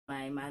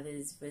my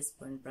mother's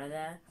firstborn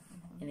brother,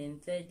 and then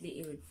thirdly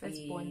it would be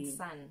firstborn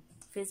son.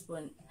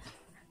 Firstborn.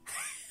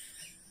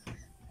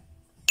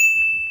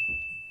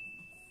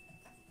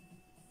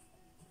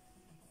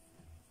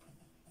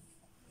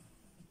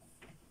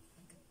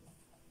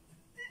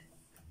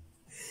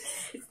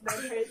 It's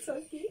not her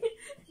talking.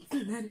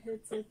 It's not her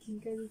talking,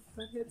 guys. It's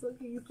not her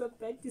talking. It's the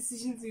bad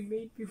decisions we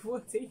made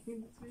before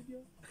taking this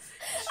video.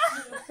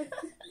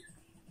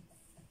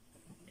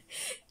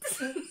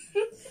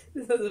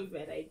 This was a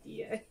bad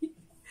idea.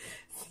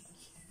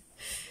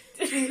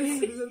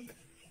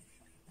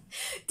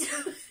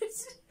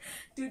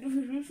 Dude,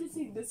 we're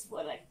repeating this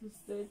for like the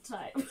third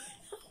time.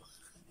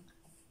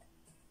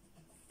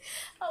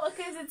 Oh,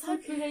 okay, it's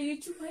talking on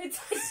YouTube.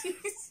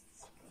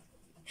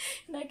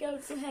 Like I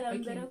would say, okay,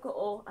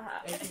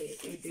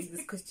 we're doing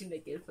this question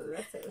again for the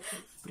last time. Okay,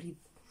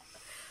 breathe.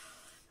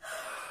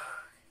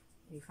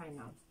 You're fine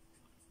now.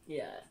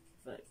 Yeah,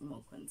 but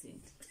more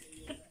content.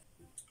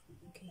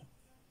 Okay.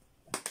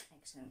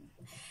 Action.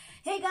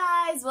 Hey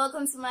guys,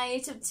 welcome to my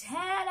YouTube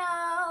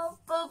channel.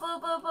 Boo boo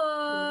boo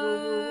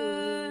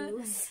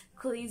boo.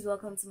 Coolies,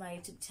 welcome to my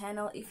YouTube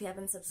channel. If you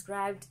haven't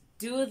subscribed,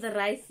 do the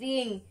right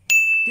thing.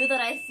 Do the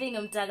right thing,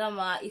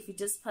 Mtagama. If you're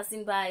just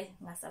passing by,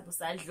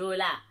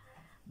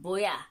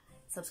 boya,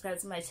 subscribe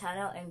to my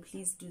channel and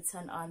please do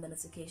turn on the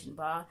notification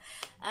bar.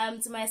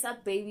 To my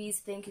sub babies,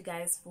 thank you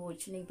guys for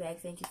tuning back.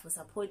 Thank you for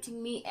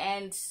supporting me,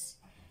 and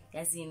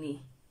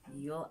Yazini,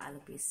 you're the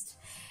best.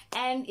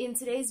 And in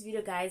today's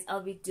video, guys,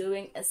 I'll be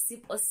doing a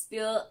sip or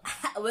spill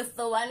with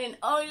the one and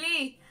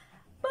only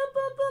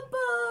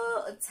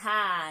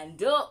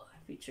Thando,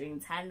 featuring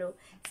Thando.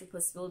 Sip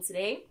or spill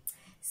today.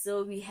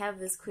 So we have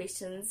these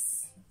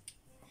questions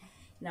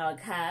in our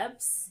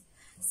cups.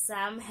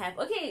 Some have,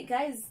 okay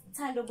guys,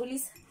 Thando,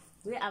 police,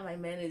 where are my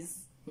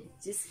manners?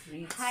 Just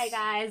read. Hi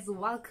guys,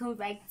 welcome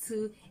back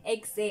to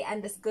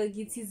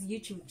XA_GT's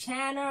YouTube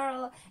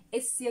channel.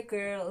 It's your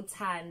girl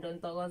Thando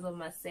Ntokozo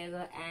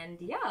Maseko, and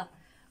yeah,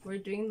 we're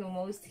doing the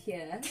most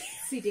here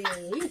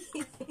today.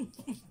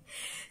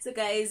 So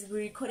guys, we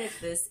recorded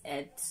this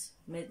at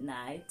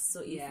midnight, so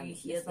if you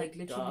hear like the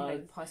literally dog,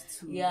 like past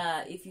 2.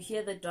 yeah, if you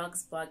hear the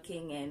dogs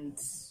barking and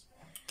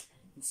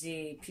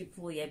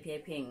people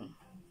yapping,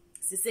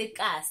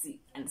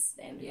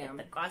 understand? Yeah,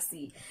 the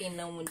kasi. So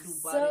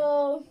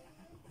So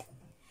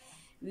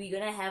we're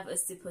gonna have a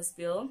sip or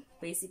spill.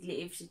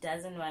 Basically, if she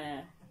doesn't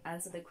wanna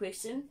answer the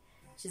question,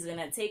 she's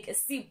gonna take a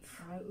sip.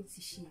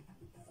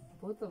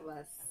 both of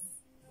us.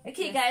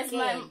 Okay, guys,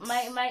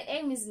 my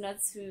aim is not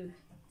to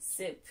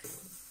sip.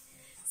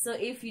 So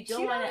if you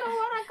don't wanna, know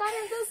what I got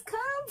in this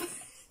cup.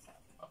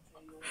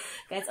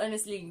 guys,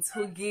 honestly,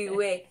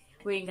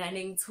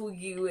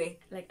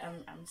 like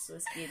I'm so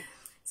scared.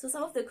 So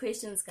some of the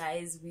questions,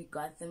 guys, we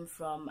got them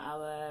from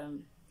our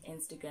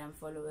Instagram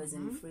followers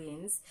and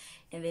friends,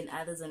 and then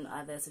others on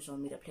other social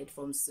media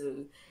platforms.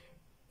 So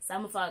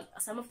some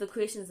of the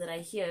questions that I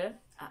hear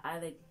are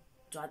either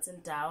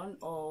jotted down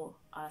or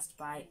asked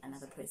by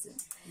another person.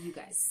 You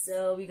guys.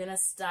 So we're gonna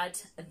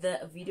start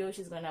the video.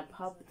 She's gonna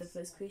pop the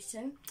first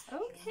question.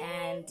 Okay.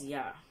 And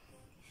yeah,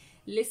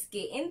 let's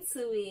get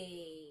into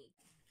it.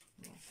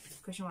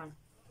 Question 1.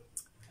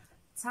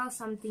 Tell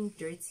something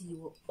dirty you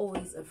were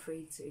always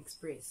afraid to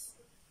express.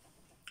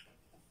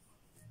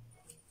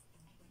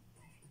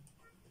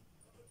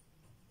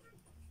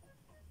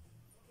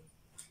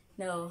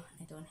 no,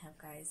 I don't have,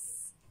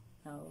 guys.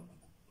 No,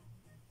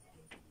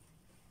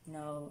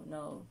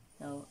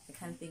 I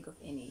can't think of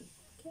any.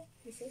 Okay,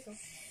 you say so.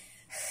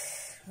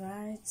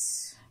 Right,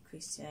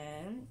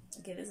 question.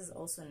 Okay, this is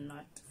also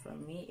not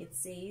from me. It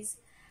says,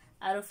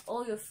 out of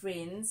all your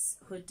friends,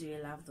 who do you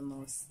love the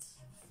most?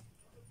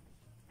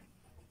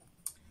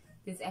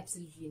 There's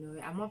absolutely no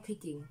way. I'm not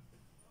picking.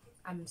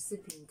 I'm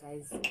sipping,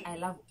 guys. I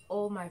love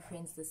all my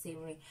friends the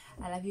same way.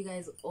 I love you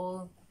guys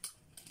all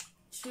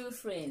True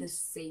friends. the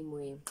same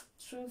way.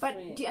 True But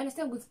friends. do you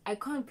understand? I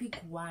can't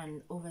pick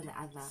one over the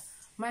other.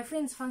 My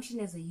friends function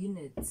as a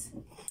unit.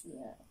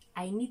 Yeah.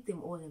 I need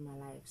them all in my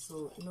life.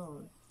 So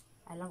no,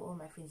 I love all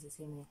my friends the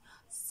same way.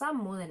 Some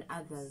more than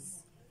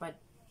others, but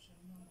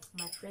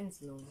my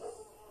friends know.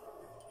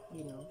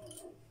 You know.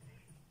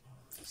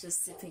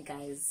 Just sipping,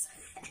 guys.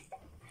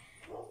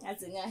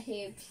 That's in your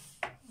hip.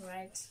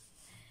 Right.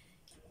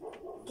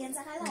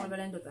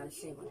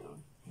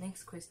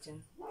 Next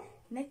question.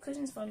 Next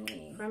question is from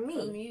me. From me?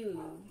 From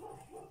you.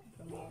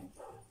 From you.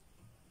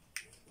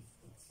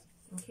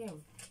 Okay.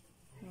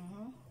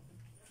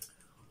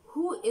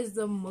 Who is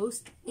the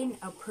most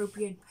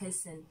inappropriate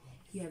person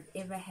you have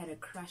ever had a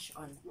crush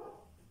on?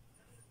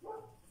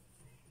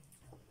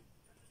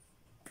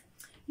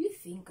 You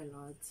think a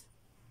lot.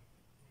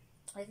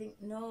 I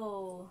think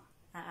no.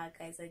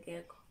 Guys, I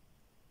get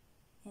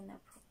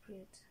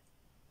inappropriate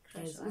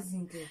crush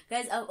on.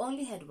 Guys, I've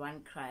only had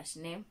one crush,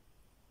 name,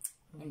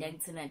 and then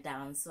turn it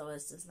down. So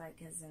it's just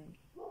like, as in,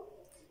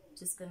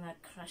 just gonna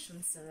crush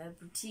on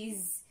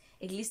celebrities.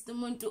 At least the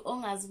muntu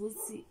ongazi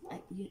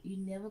you're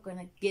never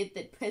gonna get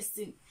that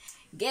person.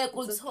 Get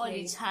good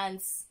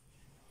chance.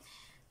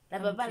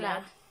 I'm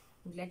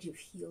glad you've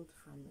healed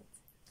from it.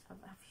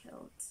 I've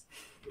healed.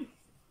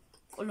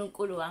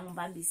 Nkulunkulu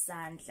wangibamba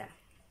isandla.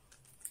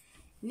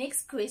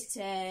 Next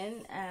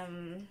question.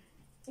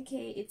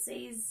 Okay, it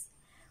says,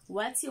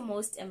 what's your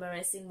most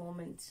embarrassing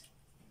moment?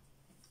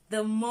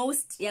 The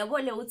most,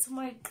 yabona uthi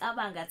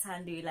moyiqabanga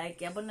Thando, like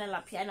yabona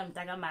laphiyana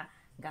mntakama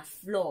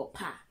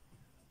ngaflopha.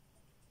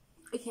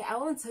 Okay, I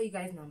won't tell you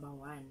guys number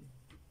 1,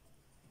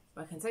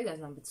 but I can tell you guys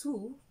number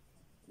 2,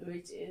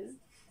 Which is?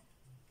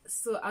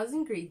 So I was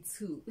in grade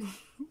 2.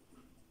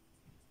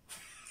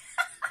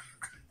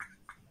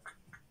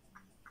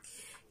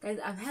 Guys,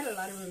 I've had a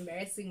lot of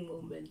embarrassing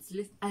moments.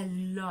 A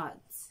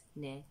lot.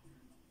 Ne.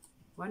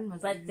 One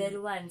must But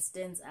that one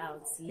stands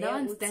out. That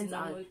one stands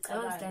out. That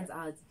one stands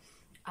out.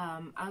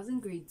 I was in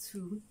grade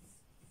 2,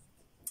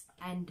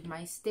 and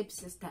my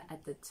stepsister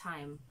at the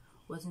time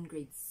was in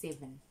grade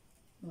 7.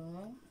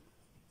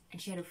 And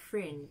she had a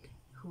friend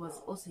who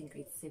was also in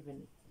grade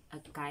 7, a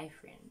guy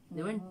friend.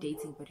 They weren't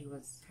dating, but he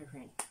was her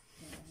friend.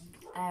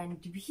 And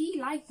he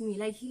liked me,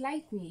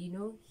 you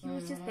know. He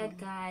was just that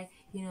guy,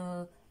 you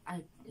know,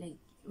 like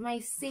my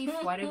safe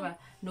whatever.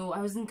 No, I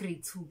was in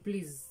grade 2,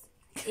 please.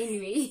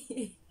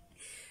 Anyway,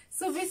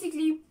 so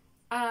basically,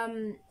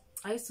 I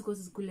used to go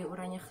to school at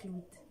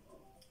Oranje,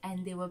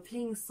 and they were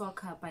playing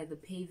soccer by the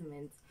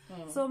pavement.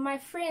 So my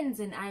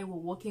friends and I were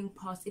walking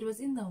past. It was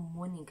in the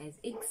morning, guys.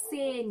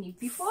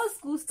 Before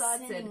school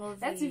started.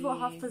 That's before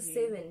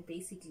 7:30,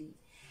 basically.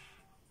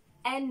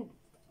 And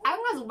I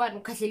was about to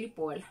catch a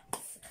ball.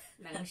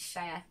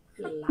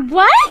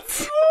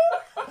 What?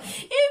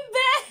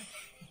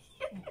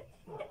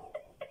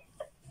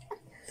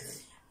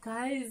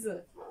 Guys,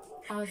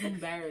 I was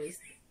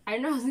embarrassed. I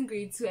know I was in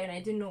grade 2 and I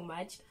didn't know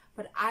much,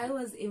 but I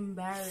was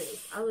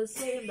embarrassed. I was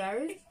so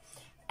embarrassed.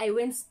 I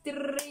went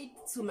straight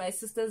to my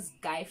sister's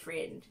guy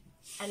friend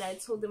and I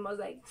told him, I was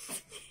like,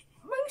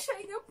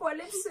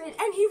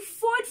 and he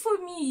fought for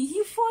me.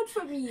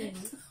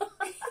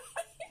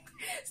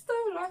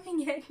 Stop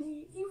laughing at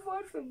me. He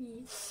fought for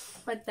me.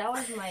 But that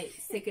was my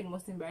second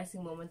most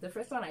embarrassing moment. The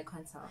first one I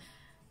can't tell.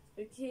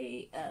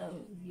 Okay,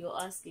 you're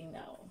asking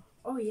now.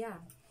 Oh yeah.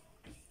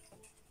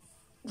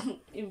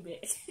 In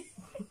bed.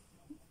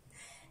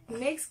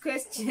 Next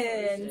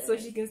question, so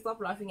she can stop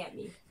laughing at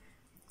me.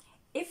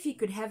 If you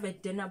could have a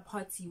dinner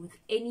party with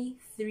any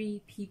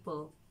 3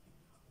 people,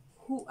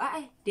 who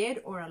are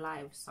dead or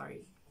alive?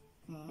 Sorry.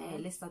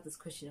 Let's start this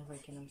question over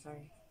again. I'm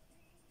sorry.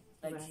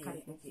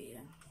 Okay,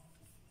 yeah.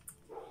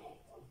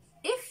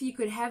 If you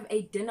could have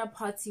a dinner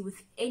party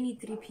with any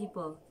 3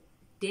 people,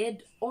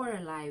 dead or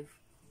alive,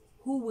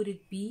 who would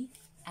it be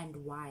and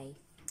why?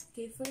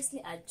 Okay,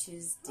 firstly, I'd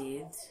choose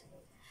dead.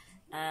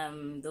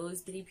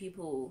 Those 3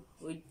 people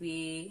would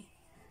be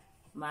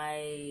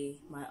my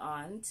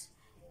aunt.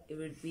 It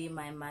would be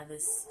my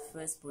mother's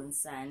firstborn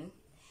son,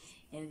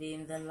 and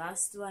then the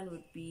last one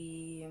would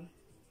be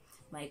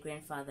my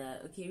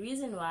grandfather. Okay,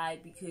 reason why,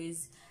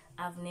 because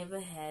I've never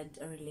had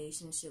a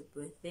relationship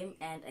with them,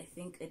 and I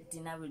think a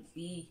dinner would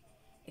be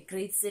a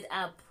great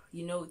setup,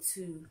 you know,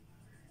 to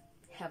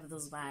have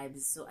those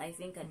vibes. So I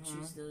think I'd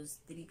choose those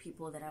 3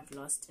 people that I've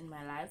lost in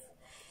my life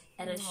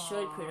at a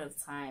short period of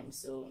time.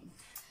 So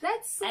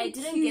that's so I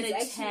didn't cute, get a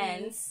actually.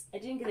 chance. I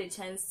didn't get a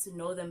chance to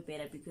know them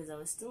better because I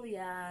was still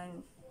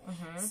young.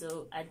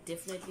 So I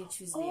definitely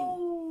choose them.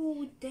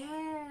 Oh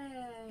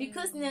damn!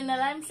 Because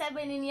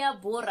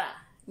niyabora,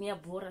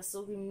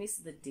 so we miss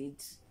the dead.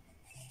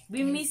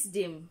 We miss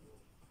them.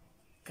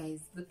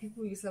 Guys, the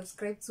people you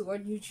subscribe to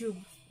on YouTube.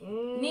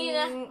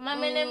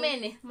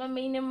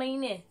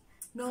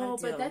 No,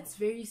 but that's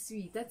very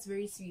sweet. That's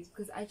very sweet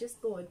because I just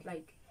thought,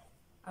 like,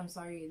 I'm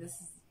sorry, this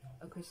is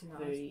a question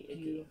I asked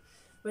you,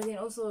 but then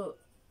also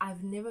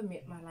I've never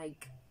met my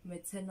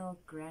maternal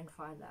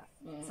grandfather,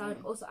 so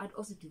I'd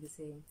also do the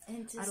same.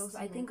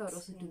 I think I would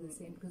also do the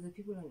same because the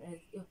people on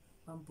earth,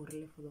 I'm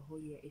bored for the whole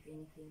year, if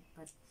anything.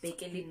 But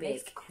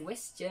next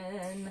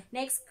question.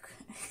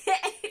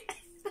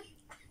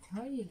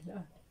 How do you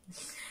know?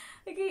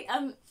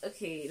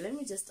 Okay, let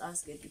me just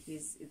ask it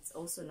because it's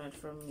also not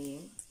from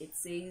me. It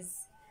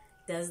says,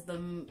 does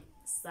the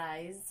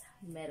size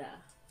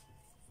matter?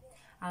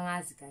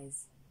 Angazi,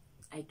 guys,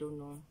 I don't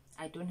know.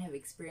 I don't have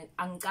experience.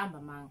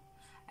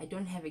 I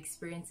don't have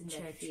experience in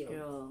that field.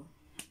 Girl.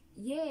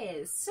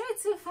 Yes,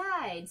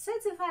 certified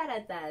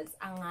at that.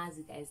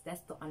 Angazi, guys,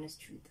 that's the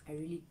honest truth. I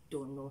really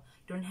don't know.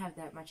 Don't have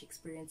that much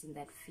experience in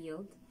that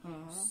field,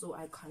 so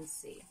I can't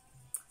say.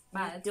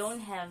 But you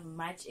don't have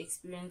much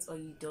experience, or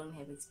you don't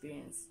have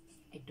experience?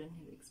 I don't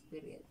have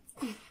experience.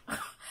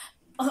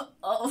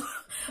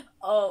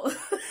 Oh.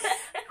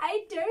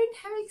 I don't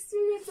have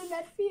experience in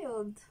that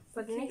field.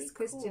 But Okay, next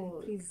question,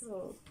 please.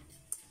 Cool.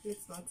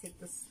 Let's not take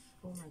this.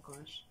 Oh my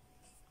gosh.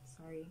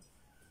 Sorry.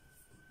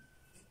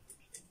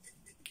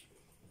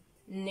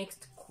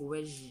 Next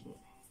question.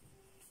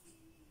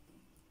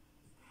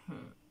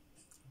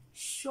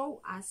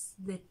 Show us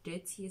the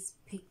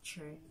dirtiest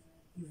picture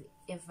you've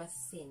ever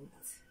sent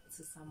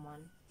to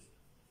someone.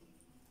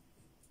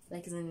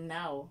 Like as in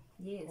now?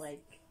 Yes.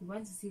 Like, we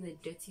want to see the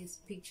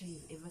dirtiest picture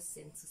you've ever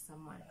sent to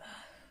someone.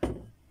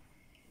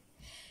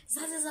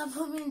 Guys,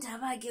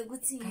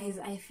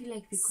 I feel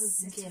like because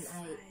Zaki and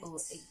I, or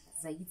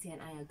Zagiti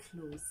and I are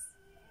close,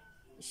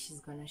 she's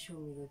gonna show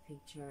me the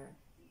picture.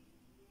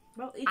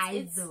 Well,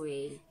 Either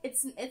way,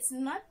 it's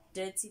not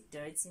dirty,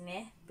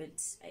 ne? But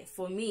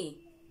for me,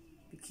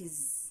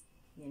 because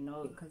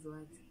because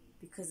what?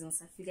 Because in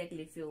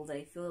Safika field,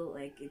 I feel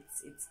like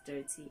it's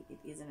dirty. It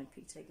isn't a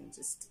picture. I can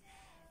just,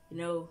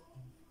 Well,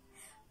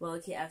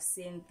 okay, I've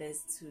sent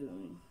this to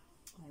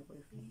my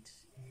boyfriend.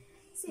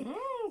 See,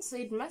 so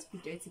it must be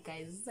dirty,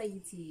 guys.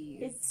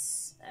 Zagiti.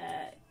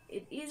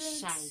 It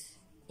isn't shy,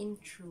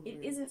 introvert.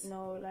 It isn't.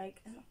 No,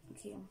 like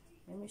okay.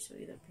 Let me show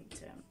you the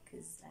picture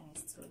because I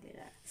installed it.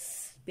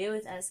 Bear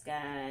with us,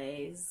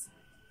 guys.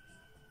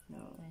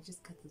 No, I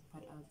just cut this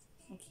part out.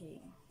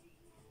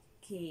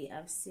 Okay,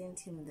 I've sent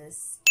him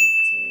this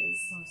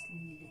pictures. Oh,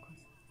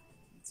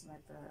 It's my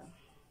brother.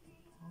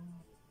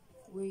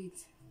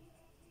 Wait,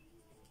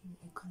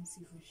 I can't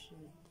see for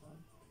sure.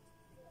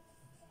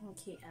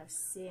 Okay, I've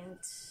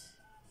sent.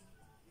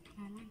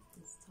 I like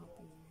this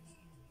topic.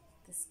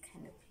 This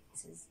kind of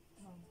pictures.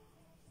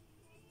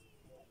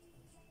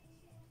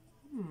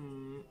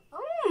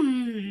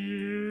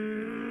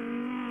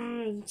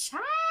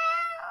 Child,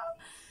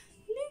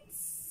 let's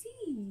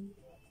see.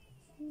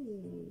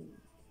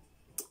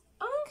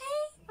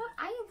 Okay,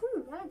 I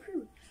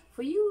approve.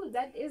 For you,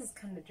 that is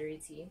kind of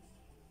dirty.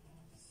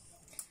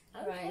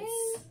 Okay. Right.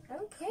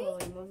 Okay. So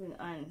we're moving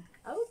on.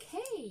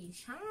 Okay,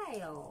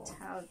 child.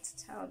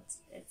 Tout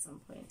at some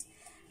point.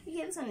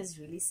 Okay, this one is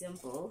really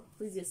simple.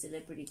 Who's your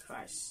celebrity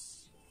crush?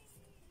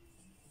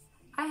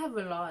 I have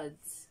a lot.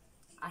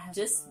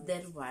 Just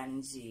that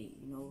one, G.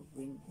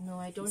 When no,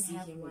 I don't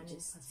have him, one in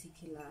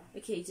particular.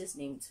 Okay, just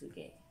name two,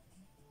 okay?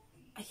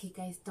 Okay,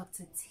 guys,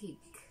 Dr. Tick.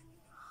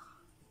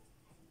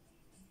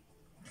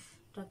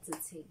 Dr.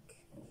 Tick.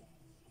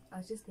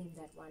 I'll just name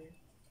that one.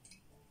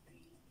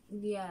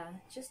 Yeah,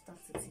 just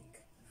Dr.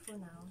 Tick for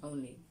now.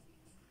 Only.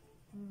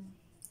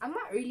 I'm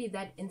not really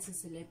that into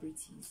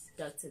celebrities.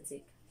 Dr.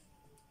 Tick.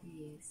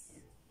 Yes.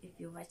 If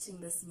you're watching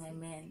this, my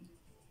man,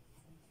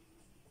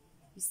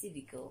 you see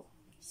the girl.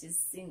 She's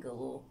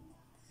single.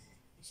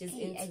 She's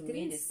into I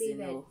didn't medicine. say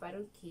that, but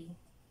okay.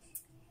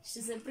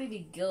 She's a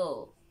pretty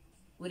girl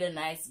with a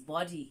nice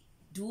body.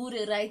 Do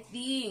the right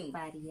thing.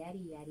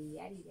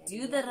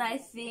 Do the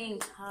right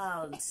thing,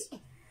 child.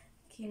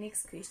 Okay,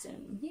 next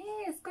question.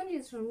 Yes,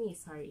 is from me.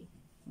 Sorry.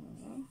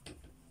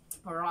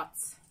 Rot.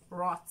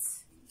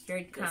 Here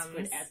it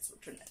comes.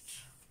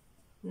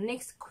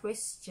 Next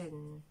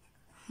question.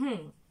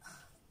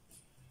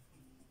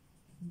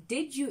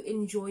 Did you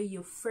enjoy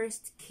your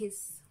first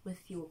kiss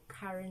with your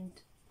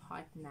current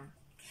partner?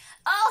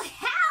 Oh,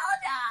 hell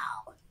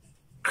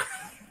no!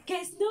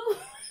 Guys, no.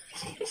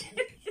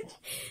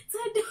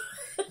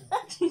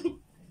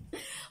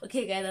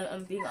 Okay, guys,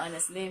 I'm being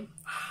honest.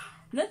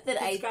 Not that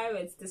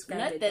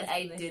Describe it.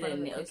 I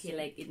didn't. Okay,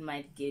 like it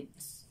might get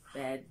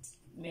bad.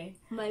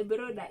 My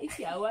brother, if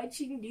you are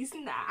watching this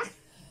now.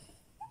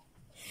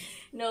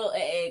 No,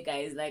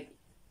 guys, like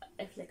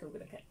I feel like I'm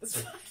gonna cut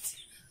this part.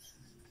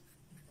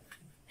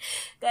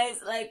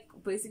 Guys, like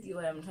basically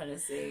what I'm trying to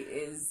say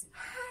is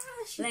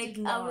like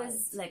I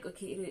was like,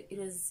 okay,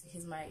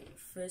 he's my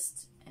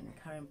first and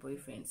current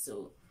boyfriend,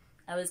 so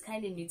I was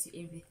kind of new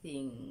to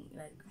everything.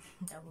 Like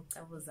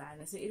I was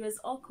on, so it was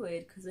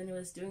awkward because when he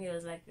was doing it, I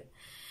was like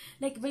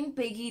being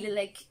peggy,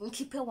 like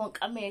keep her one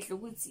camera.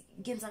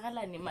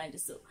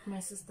 So my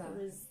sister,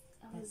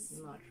 that's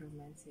not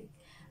romantic.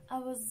 I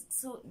was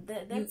so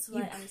that's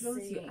why I'm close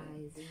saying, your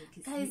eyes,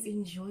 guys, you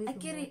enjoy. I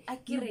get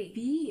it.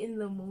 Be in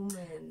the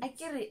moment. I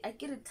get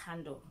it,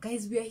 Thando.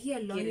 Guys, we are here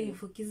longing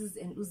for kisses,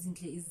 and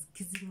Uzintle is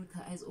kissing with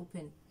her eyes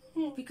open.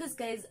 Because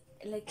guys,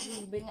 like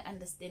when I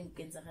understand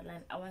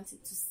Genzahalan, I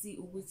wanted to see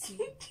Uguti.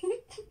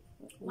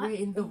 Where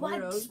in the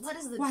world? What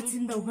is the What's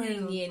dude in the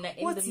doing world? here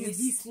What is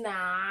this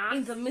now?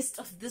 In the midst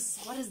of this,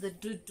 what is the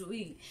dude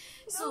doing?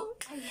 So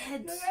I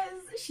had. No,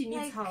 guys, she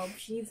needs help.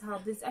 She needs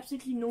help. There's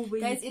absolutely no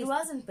way. Guys, it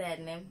wasn't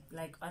bad, man.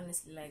 Like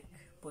honestly, like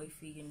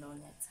boyfriend,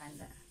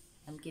 Thanda.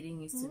 I'm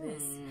getting used to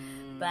this,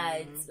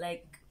 but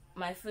like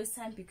my first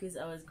time, because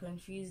I was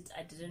confused.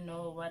 I didn't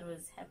know what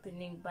was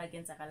happening back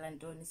in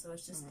Zakalandoni, so I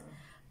was just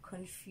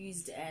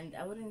confused, and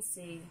I wouldn't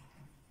say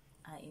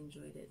I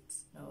enjoyed it.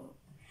 No.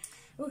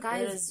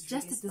 Guys,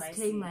 just a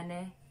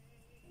disclaimer,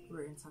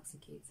 we're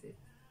intoxicated.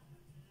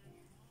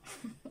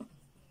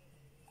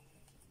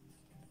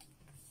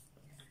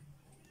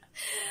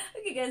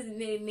 Okay, guys,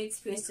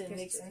 next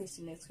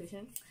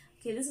question.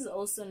 Okay, this is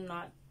also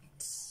not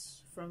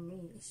from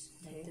me.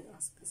 I did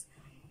ask this.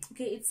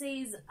 Okay, it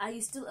says, are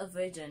you still a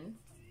virgin?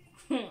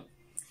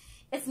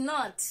 It's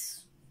not.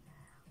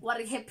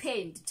 What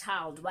happened,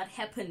 child? What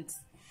happened?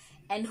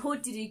 And who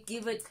did you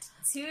give it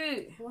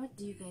to? What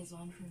do you guys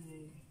want from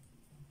me?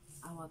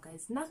 Our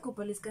guys,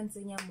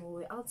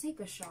 I'll take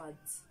a shot.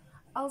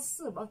 I'll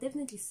sip. I'll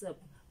definitely sip.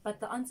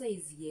 But the answer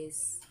is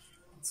yes.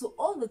 To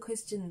all the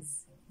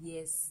questions,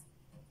 yes.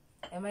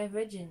 Am I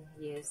virgin?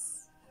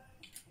 Yes.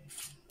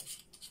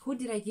 Who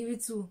did I give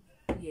it to?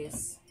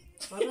 Yes.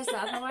 What was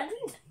the other one?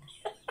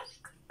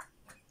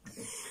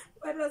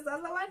 What was the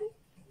other one?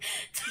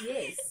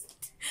 Yes.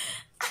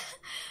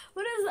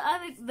 What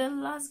is the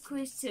last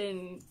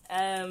question?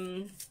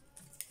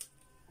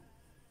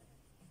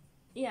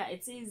 Yeah,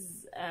 it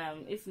says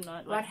if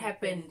not, what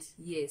happened?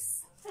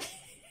 Yes.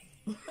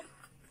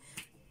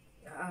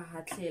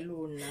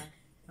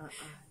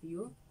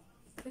 You?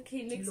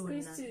 Okay, next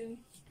question.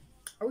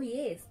 Oh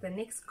yes, the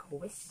next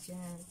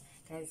question.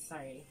 Guys,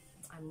 sorry,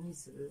 I'm new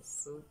to this.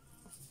 So,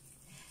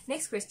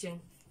 next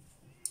question.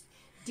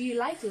 Do you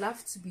like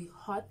love to be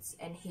hot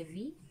and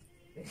heavy,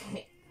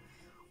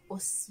 or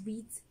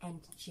sweet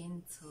and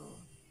gentle?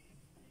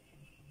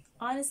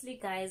 Honestly,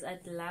 guys,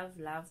 I'd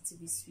love to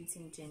be sweet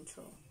and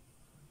gentle.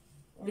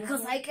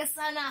 Because I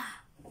sana.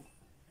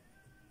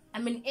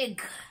 I'm an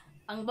egg.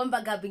 I'm an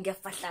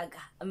egg.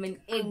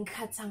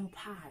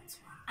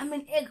 I'm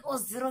an egg or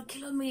 0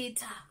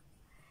 kilometer.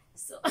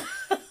 So,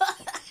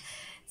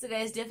 so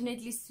guys,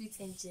 definitely sweet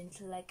and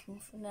gentle. Like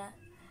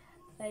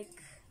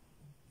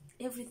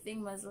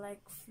everything must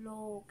like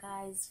flow,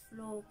 guys.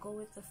 Flow, go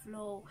with the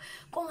flow.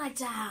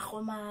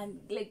 Man.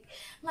 Like,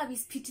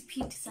 pity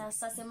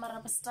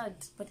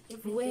but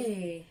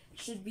everything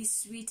should be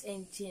sweet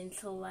and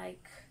gentle,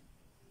 like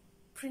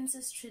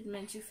princess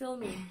treatment. You feel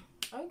me?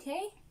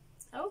 Okay,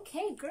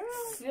 girl.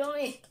 Feel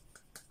me?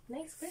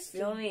 Next question.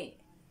 Feel me?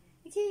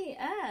 Okay.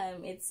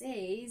 It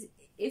says,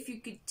 if you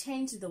could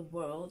change the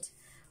world,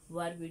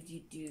 what would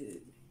you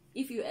do?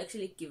 If you're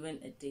actually given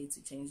a day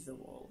to change the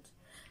world,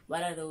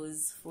 what are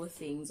those 4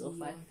 things or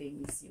 5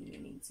 things you're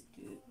meaning to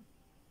do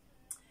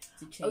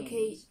to change?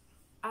 Okay.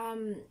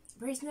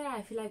 Personally,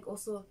 I feel like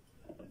also,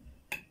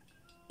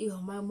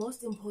 my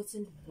most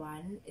important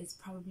one is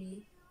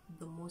probably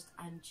the most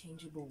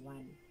unchangeable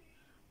one.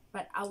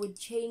 But I would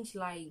change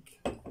like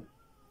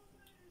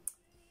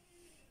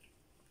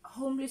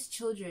homeless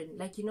children,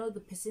 like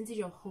the percentage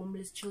of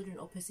homeless children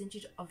or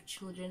percentage of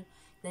children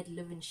that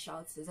live in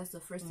shelters. That's the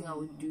first thing I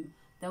would do.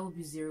 That would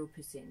be 0%.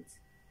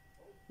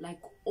 Like,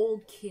 all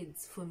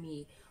kids for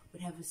me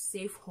would have a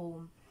safe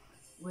home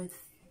with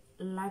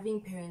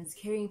loving parents,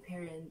 caring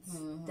parents.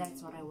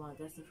 That's what I want.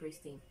 That's the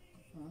first thing.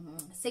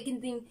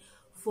 Second thing,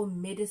 for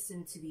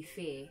medicine to be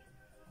fair,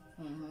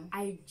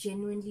 I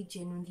genuinely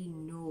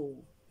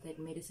know that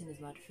medicine is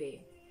not fair,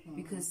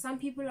 because some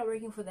people are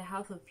working for the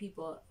health of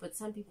people, but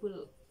some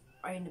people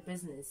are in the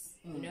business,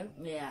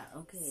 Yeah,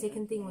 okay.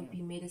 Second thing would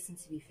be medicine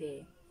to be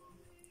fair.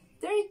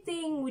 Third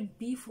thing would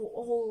be for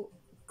all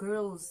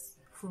girls,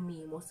 for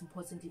me, most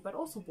importantly, but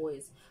also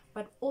boys,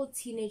 but all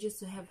teenagers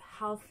to have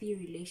healthy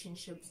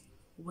relationships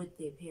with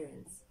their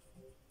parents,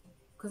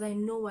 because I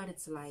know what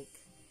it's like.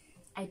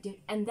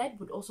 And that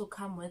would also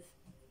come with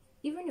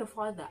even your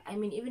father. I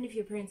mean, even if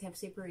your parents have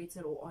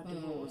separated or are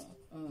divorced,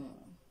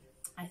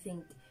 I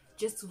think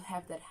just to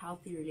have that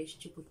healthy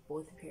relationship with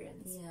both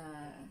parents,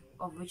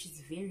 of which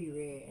is very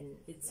rare, and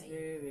it's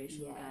very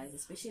rare, guys,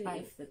 especially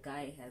if the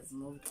guy has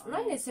moved on.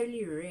 Not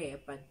necessarily rare,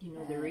 but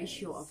the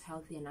ratio of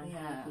healthy and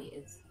unhealthy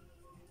is,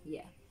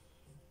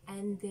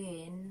 and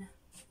then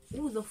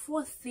the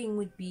 4th thing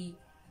would be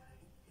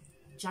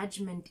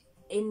judgment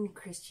in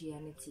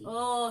Christianity.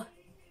 Oh,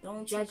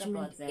 don't judgment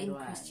talk about that in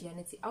one.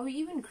 Christianity. Are we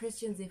even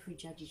Christians if we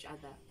judge each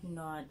other?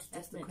 Not,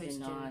 that's the definitely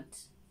question. Not.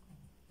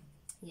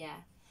 Yeah.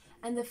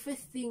 And the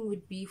 5th thing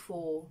would be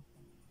for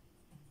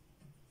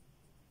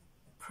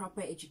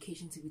proper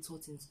education to be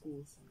taught in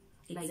schools.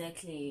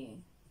 Exactly. Like,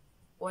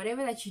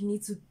 whatever that you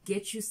need to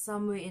get you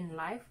somewhere in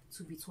life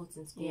to be taught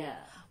in school. Yeah.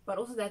 But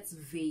also that's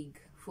vague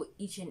for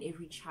each and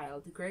every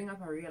child. Growing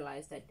up, I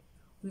realized that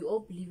we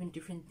all believe in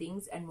different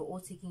things and we're all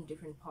taking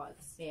different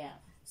paths. Yeah.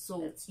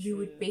 So we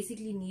would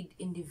basically need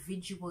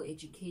individual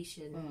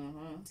education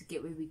to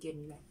get where we get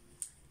in life.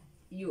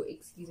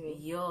 Excuse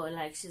me.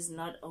 Like, she's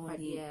not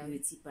only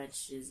beauty, but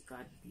she's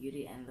got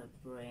beauty and the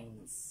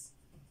brains.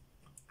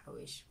 I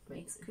wish.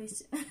 Next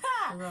question. Those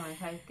are my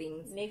 5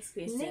 things. Next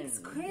question. I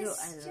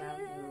love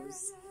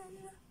those.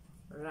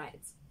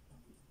 Right.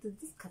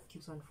 This cup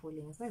keeps on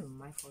falling. It's not even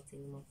my fault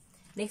anymore.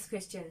 Next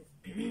question.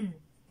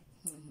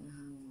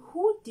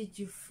 Who did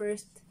you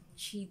first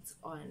cheat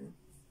on?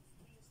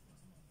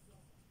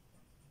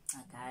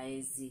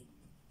 Guys, this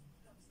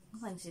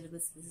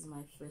is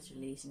my first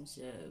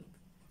relationship.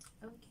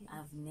 Okay.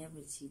 I've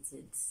never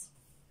cheated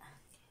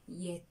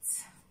yet.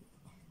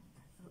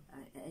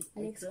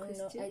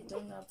 I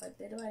don't know about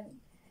that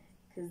one,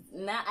 because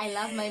now I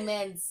love my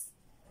mans.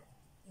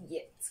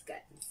 Yet,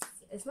 guys,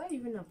 it's not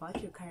even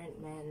about your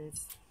current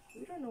mans.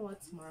 We don't know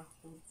what tomorrow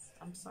holds.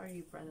 I'm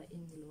sorry,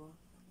 brother-in-law.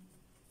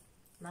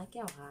 Not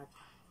your heart,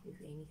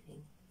 if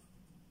anything.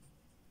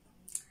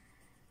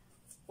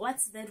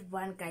 What's that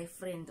one guy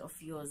friend of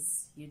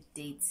yours you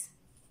date?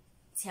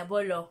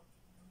 Tiabolo.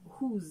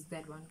 Who's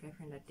that one guy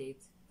friend I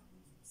date?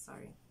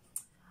 Sorry.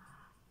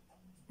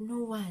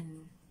 No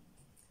one.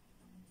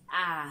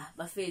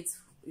 Buffet,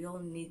 we all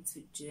need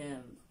to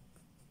gym.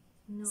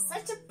 No.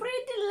 Such a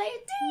pretty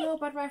lady. No,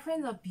 but my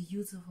friends are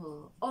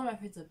beautiful. All my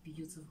friends are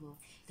beautiful.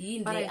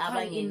 But I can't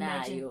can't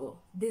imagine.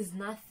 There's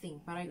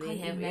nothing, but I can't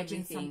imagine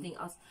everything. Something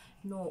else.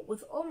 No,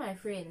 with all my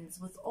friends,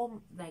 with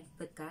all like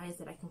the guys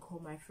that I can call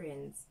my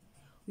friends,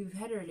 we've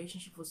had a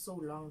relationship for so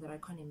long that I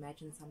can't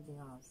imagine something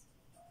else.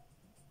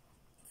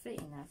 Fair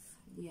enough.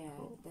 Yeah,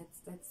 Cool.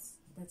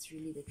 that's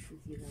really the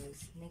truth, you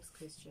guys. Next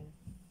question.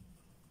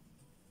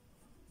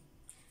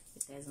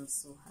 It guys, I'm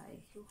so high.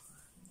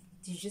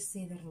 Did you just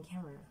say that on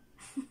camera?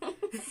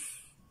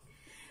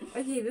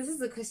 Okay, this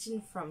is a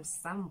question from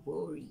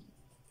Sambori.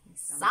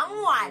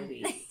 Someone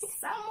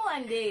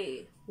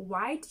there.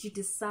 Why did you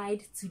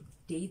decide to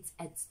date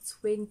at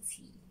 20?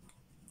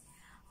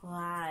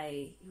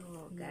 Why?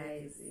 Oh,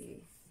 guys.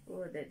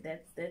 Oh,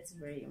 that's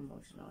very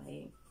emotional.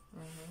 Hey.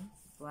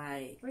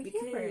 Why?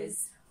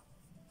 Because.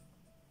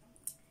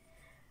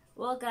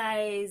 Well,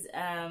 guys,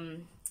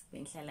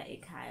 bengihlala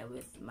ekhaya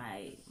with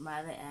my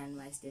mother and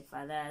my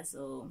stepfather,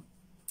 so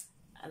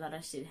a lot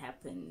of shit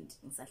happened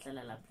in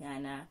Sahlala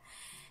Lapiana,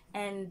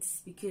 and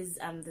because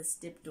I'm the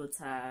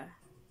stepdaughter,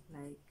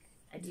 like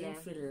I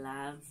didn't feel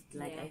loved,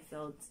 like I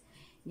felt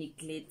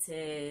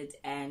neglected,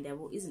 and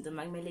isn't the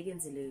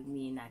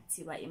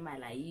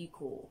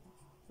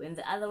when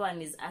the other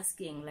one is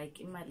asking like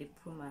imali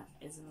puma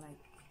isn't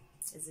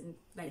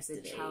like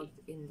the child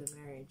in the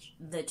marriage.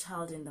 The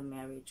child in the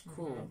marriage,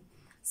 cool.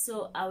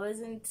 So I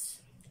wasn't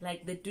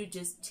like, the dude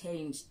just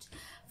changed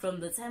from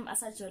the time I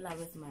started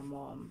with my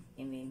mom,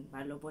 and then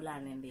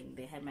Balobolan, and then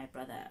they had my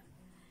brother.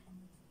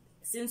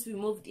 Since we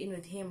moved in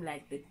with him,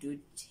 like the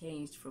dude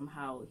changed from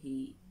how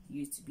he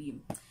used to be.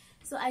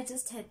 So I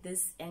just had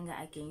this anger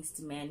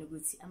against man.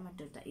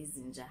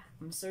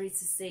 I'm sorry to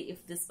say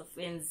if this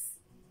offends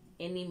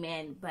any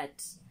man,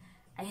 but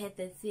I had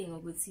that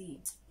thing.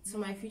 So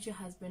my future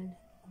husband,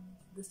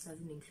 this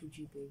doesn't include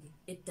you, baby.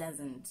 It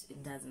doesn't.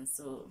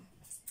 So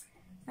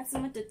that's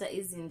Matata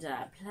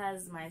Izinja.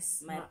 Plus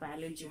my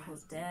biological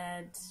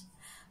dad.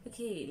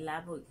 Okay,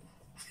 Labo.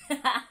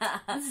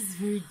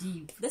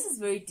 This is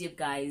very deep,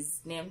 guys.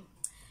 And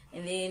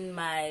then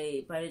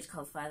my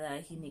biological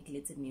father, he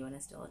neglected me when I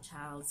was still a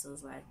child. So I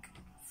was like,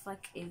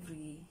 fuck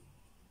everything.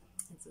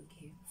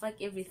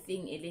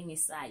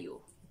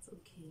 Elengisayo. It's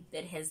okay.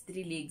 That has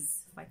 3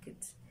 legs. Fuck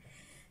it.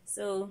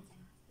 So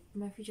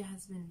my future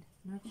husband,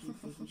 not you,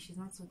 baby. She's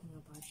not talking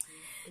about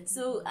you.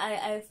 So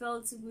I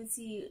felt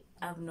Guti,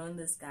 I've known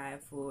this guy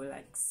for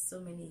like so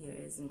many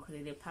years in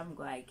Kolele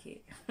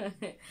Pamgoake.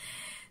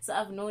 So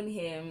I've known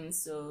him.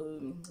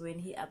 So when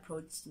he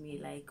approached me,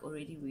 like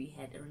already we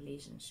had a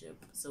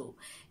relationship. So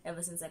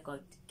ever since I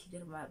got kicked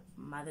out of my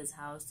mother's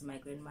house to my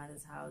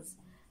grandmother's house,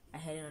 I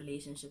had a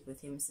relationship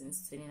with him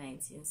since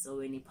 2019. So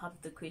when he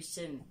popped the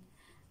question,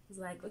 I was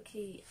like,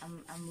 okay,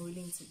 I'm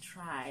willing to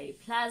try.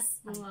 Plus,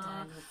 I'm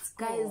done with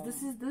school. Guys,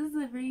 this is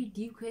a very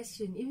deep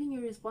question. Even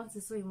your response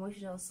is so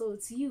emotional. So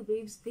to you,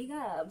 babes, big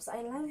ups.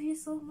 I love you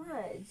so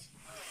much.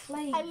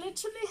 Like, I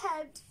literally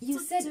had you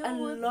said a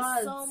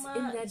lot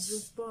in that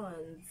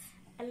response.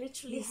 I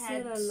literally you had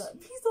said a lot.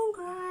 Please don't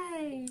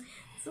cry.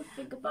 So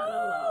think about a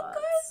lot.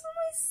 Guys,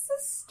 my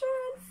sister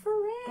and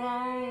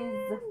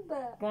friend.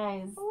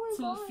 Guys,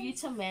 to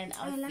future men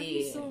out there. I love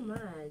you so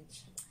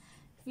much.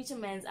 Future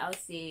men's out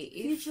there,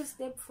 future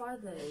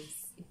stepfathers,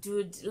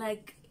 dude,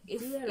 like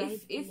if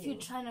you're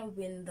trying to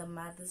win the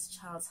mother's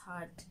child's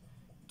heart,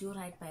 do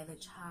right by the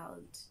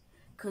child,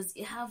 because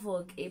you have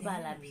work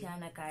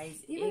piana,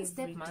 guys. Even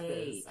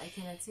stepmothers, I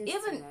can attest to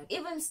that.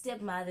 Even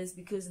stepmothers,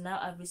 because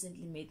now I've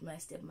recently met my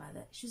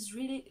stepmother. She's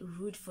really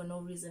rude for no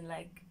reason.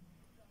 Like,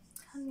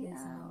 come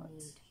out.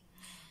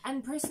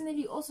 And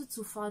personally, also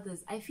to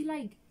fathers, I feel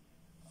like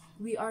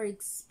we are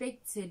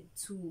expected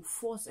to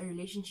force a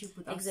relationship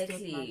with our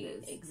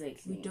stepmothers.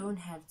 Exactly. We don't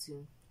have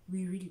to.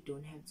 We really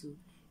don't have to.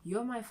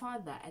 You're my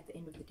father at the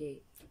end of the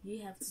day.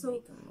 You have to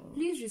so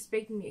please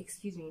respect me,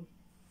 excuse me.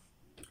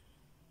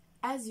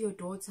 As your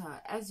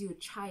daughter, as your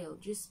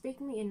child,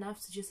 respect me enough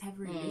to just have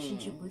a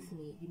relationship with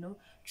me, you know?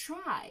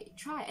 Try.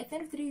 At the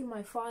end of the day, you're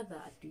my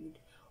father, dude.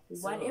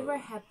 Whatever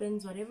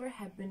happened,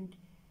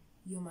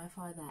 you're my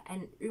father.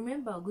 And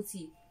remember,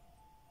 Guti,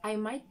 I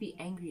might be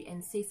angry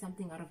and say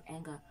something out of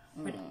anger,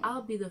 but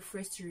I'll be the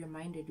first to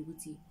remind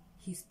Duguti,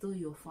 he's still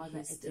your father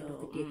at the end of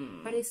the day.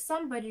 But it's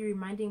somebody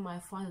reminding my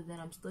father that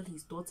I'm still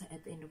his daughter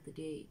at the end of the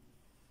day.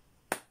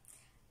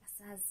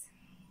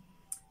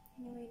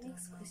 Anyway,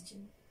 next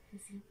question.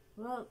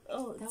 Well,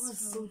 that was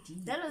so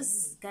deep. That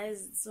was,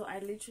 guys, so I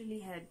literally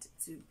had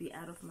to be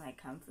out of my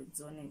comfort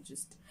zone and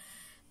just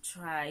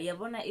try. Yeah,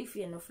 but if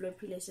you're in a flow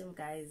relation,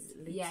 guys,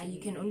 yeah, you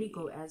can only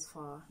go as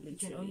far.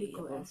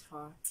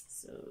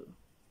 So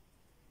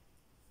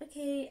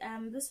okay,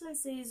 this one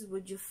says,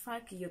 would you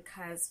fuck your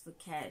cars for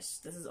cash?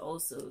 This is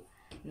also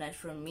not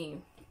from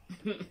me.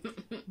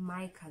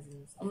 My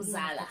cousins.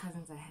 Umzala. The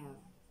cousins I have.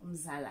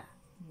 Umzala.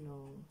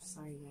 No,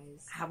 sorry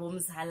guys. Habo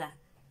umzala.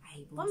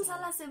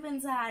 Umzala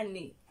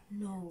sebenzani.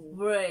 No.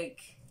 Work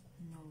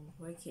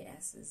your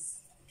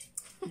asses.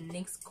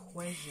 Next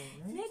question.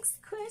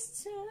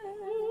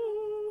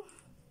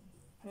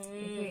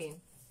 Okay.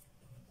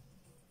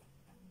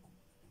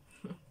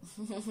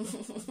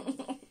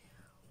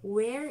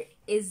 Where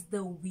is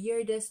the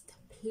weirdest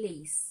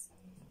place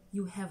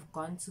you have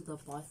gone to the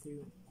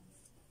bathroom?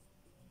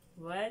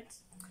 What?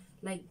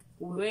 Like,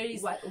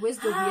 where's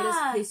the weirdest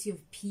place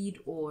you've peed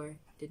or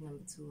did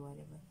number 2 or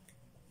whatever.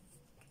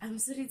 I'm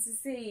sorry to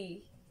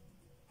say,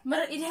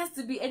 but it has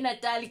to be a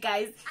Natal,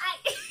 guys.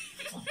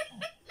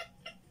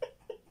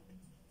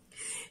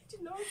 Do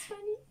you know what's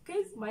funny?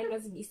 Guys, mine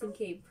was in Eastern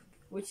Cape,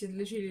 which is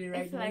literally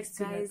right next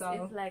to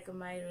Natal. If like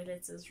my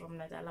relatives from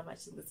Natal are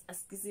watching this,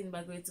 asking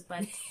by going to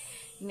but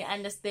I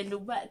understand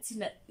but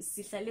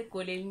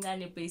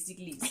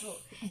basically. So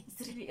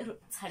it's really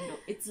Thando.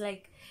 It's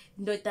like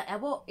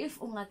if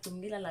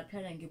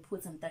you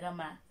put some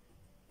tagama,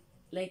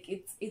 like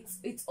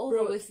it's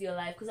over with your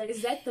life, because like,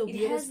 is that the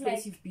weirdest place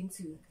like, you've been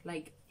to?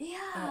 Like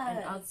yeah,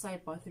 an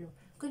outside bathroom.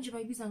 Can't you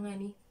be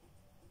sangani?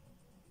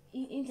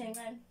 In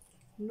Thailand?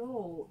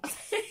 No.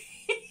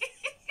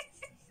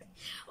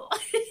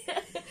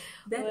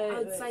 That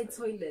outside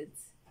toilet.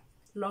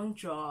 Long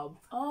job.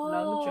 Oh.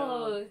 Long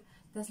job.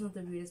 That's not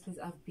the weirdest place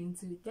I've been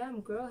to.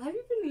 Damn, girl. Have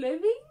you been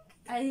living?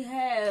 I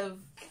have.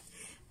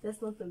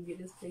 That's not the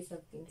weirdest place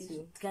I've been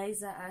to.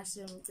 Guys are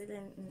Asham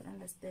didn't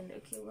understand.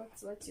 Okay,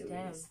 what's your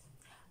weirdest?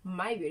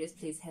 My weirdest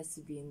place has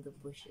to be in the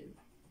bushes.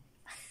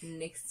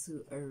 Next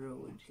to a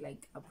road.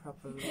 Like a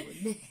proper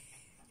road.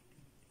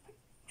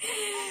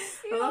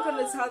 I'm not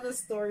gonna tell the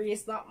story.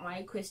 It's not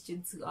my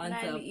question to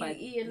answer, but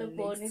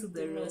next to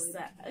the road.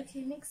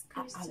 Okay, next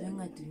question. I'm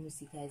not doing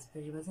this, guys,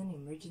 but it was an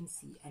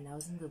emergency, and I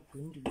was in the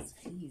bundus.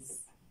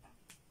 Please,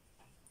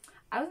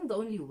 I wasn't the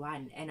only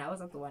one, and I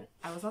was not the one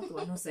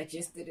who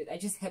suggested it. I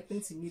just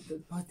happened to need the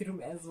bathroom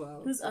as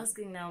well. Who's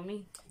asking now?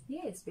 Me?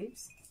 Yes,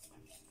 babes.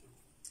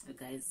 Oh,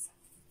 guys,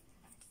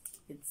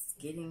 it's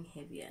getting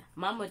heavier.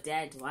 Mom or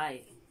dad?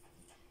 Why?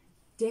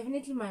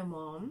 Definitely my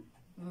mom.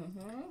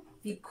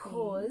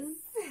 Because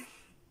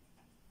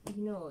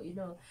you know,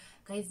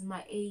 guys,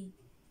 my A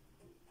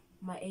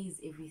is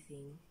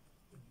everything.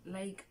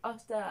 Like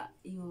after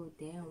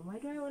damn, why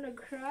do I want to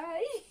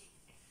cry?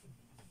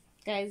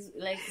 Guys,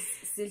 like like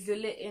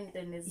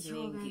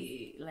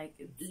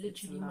it's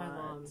literally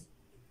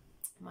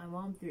my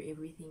mom through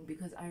everything,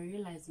 because I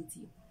realized with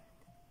you,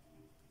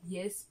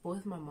 yes,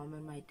 both my mom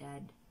and my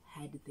dad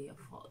had their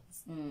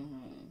faults,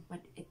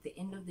 but at the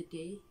end of the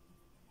day,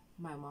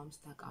 my mom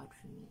stuck out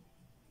for me.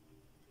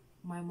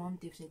 My mom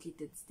definitely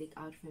did stick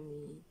out for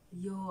me.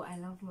 Yo, I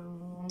love my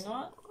mom.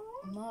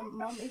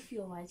 Mom, if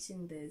you're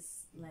watching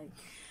this, like,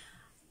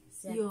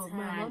 yo,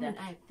 my mom and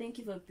I. Thank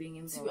you for being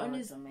involved. To be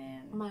honest,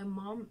 man. My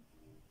mom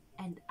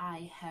and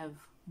I have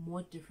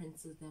more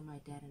differences than my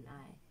dad and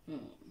I.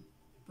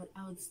 But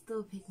I would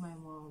still pick my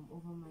mom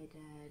over my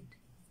dad.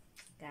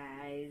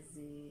 Guys,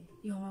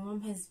 yo, my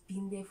mom has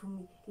been there for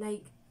me.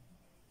 Like,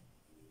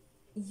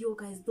 yo,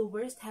 guys, the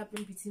worst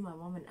happened between my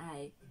mom and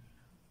I.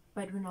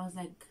 But when I was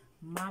like,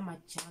 Mama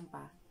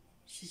jumper,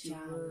 she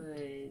jumped.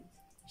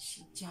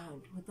 She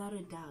jumped without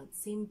a doubt.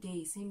 Same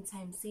day, same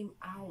time, same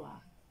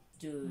hour.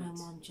 Dude, my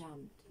mom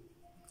jumped.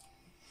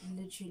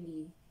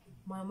 Literally,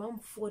 my mom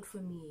fought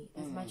for me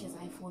as much as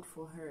I fought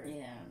for her.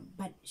 Yeah,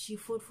 but she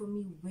fought for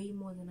me way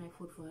more than I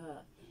fought for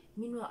her.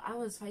 Meanwhile, I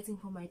was fighting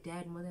for my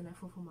dad more than I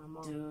fought for my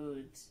mom.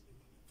 Dude,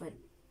 but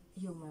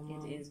yo, my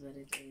mom. It is what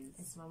it is.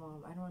 It's my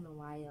mom. I don't want to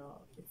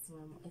while. It's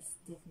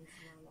definitely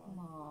my mom.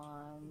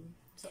 Mom.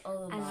 So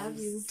all the I love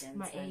you,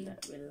 my A.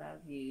 We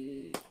love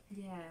you.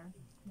 Yeah,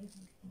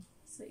 definitely.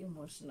 So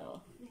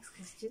emotional. Next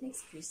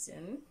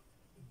question.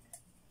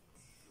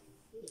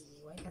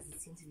 Why does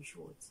it seem to be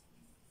short?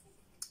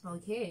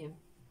 Okay.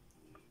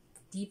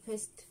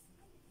 Deepest,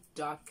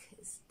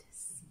 darkest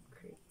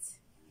secret.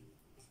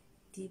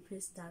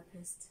 Deepest,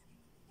 darkest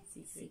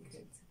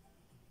secret.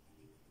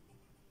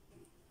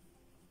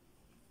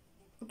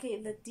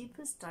 Okay, the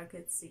deepest,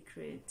 darkest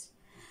secret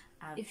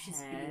if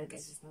she's feeling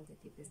guys, it's not the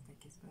deepest,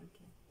 darkest, but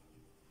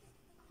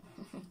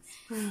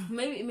okay.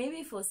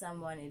 maybe for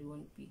someone it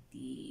won't be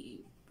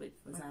deep, but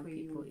for some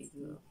people it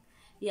will.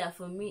 Yeah,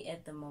 for me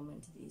at the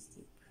moment it is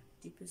deep.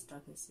 Deepest,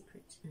 darkest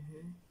secret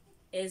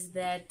is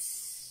that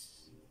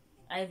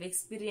I've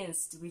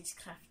experienced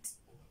witchcraft.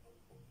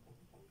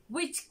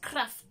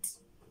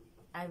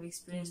 I've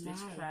experienced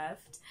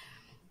witchcraft.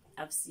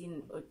 I've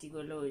seen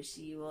Otigolo,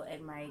 she was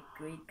at my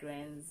great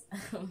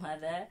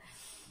grandmother.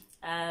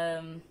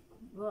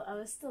 Well, I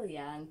was still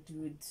young,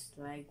 dude.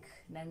 Like,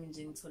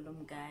 Naminjing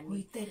Tolomgani.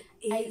 Wait, that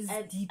is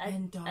deep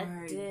and dark.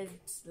 I did.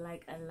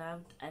 Like, I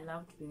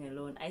loved being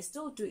alone. I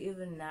still do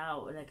even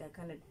now. Like, I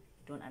kind of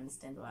don't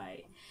understand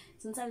why.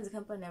 Sometimes the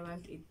company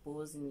around it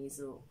bores me,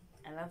 so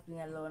I love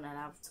being alone. I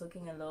love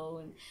talking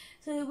alone.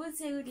 So they would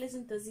say,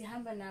 listen to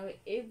Zihamba now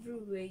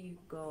everywhere you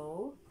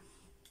go.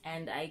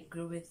 And I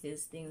grew with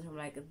these things from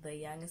like the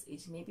youngest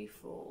age, maybe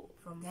from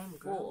 4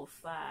 or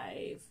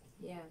 5.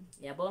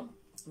 Yeah, but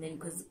then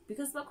because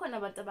bakhona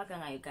abantu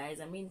abakangayo, guys.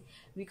 I mean,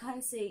 we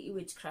can't say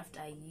witchcraft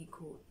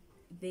ayikho.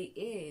 There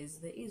is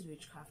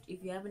witchcraft.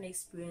 If you haven't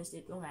experienced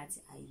it,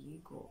 ungathi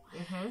ayikho.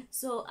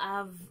 So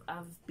I've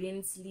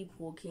been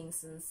sleepwalking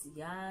since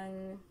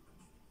young.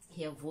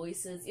 Hear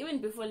voices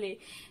even before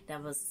there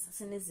was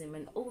Satanism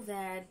and all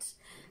that.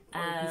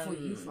 Before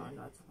you found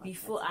out about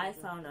before I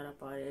found out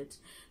about it.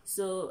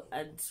 So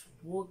I'd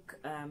walk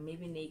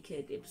maybe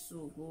naked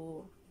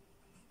ebusuku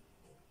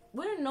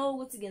wouldn't know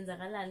what's against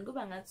Zagalan. Go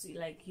back to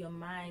like your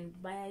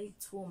mind by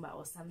Tumba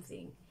or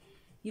something.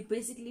 You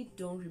basically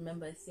don't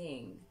remember a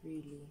thing.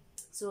 Really?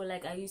 So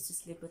like I used to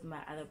sleep with my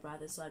other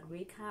brother, so I'd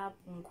wake up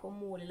and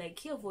like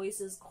hear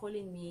voices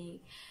calling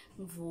me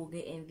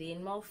Mvuge, and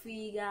then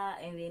Malfiga,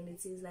 and then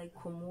it says like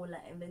Komula,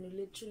 and then you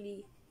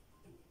literally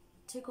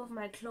take off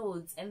my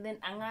clothes, and then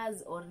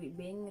Angaz or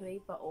being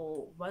raper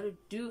or what to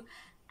do.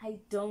 I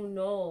don't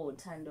know,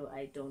 Thando.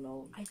 I don't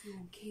know. Are you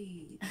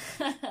okay?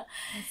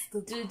 That's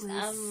the Dude,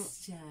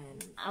 question.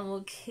 I'm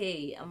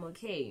okay. I'm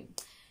okay.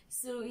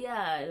 So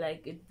yeah,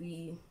 like it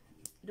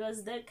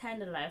was that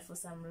kind of life for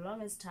some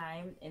longest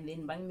time, and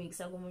then bang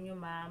mixa komunye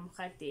mom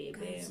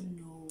Guys,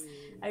 no.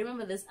 I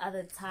remember this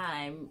other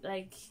time,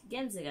 like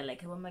genzeka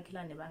like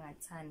abamakhelwane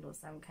bangathanda or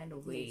some kind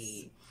of way.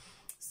 Yes.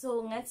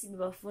 So ngathi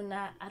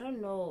bafuna, I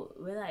don't know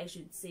whether I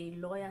should say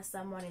lawyer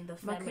someone in the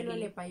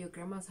family. By your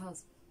grandma's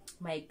house.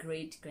 My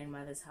great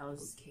grandmother's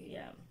house. Okay.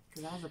 Yeah.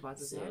 Because I was about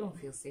to say, I don't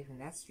feel safe in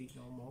that street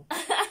no more.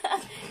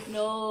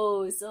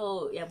 No.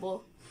 So yeah,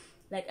 but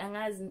like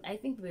I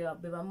think we were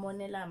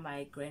monela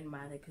my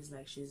grandmother, because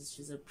like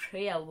she's a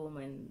prayer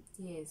woman.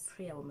 Yes.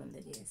 Prayer woman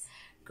that yes.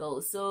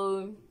 Go.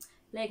 So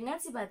like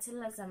ngati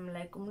batela some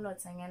like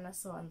umlotanyana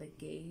so on the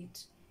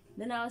gate.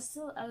 Then I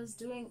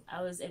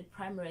was at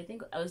primary. I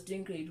think I was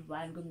doing grade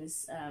 1. Go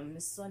Miss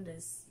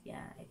Saunders.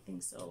 Yeah, I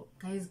think so.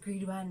 Guys,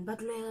 grade 1. But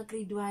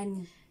grade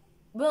 1.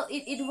 Well,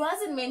 it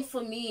wasn't meant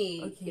for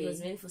me. Okay. It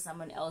was meant for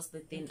someone else,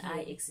 but then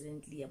I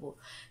accidentally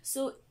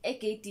so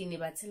at 18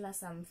 batela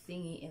some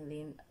thingy, and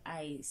then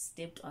I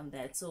stepped on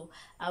that. So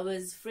I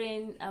was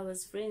friends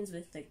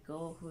with the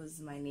girl who's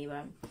my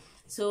neighbor.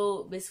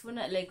 So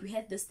like we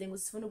had this thing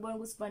with so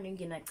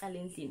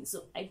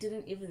I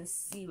didn't even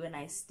see when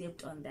I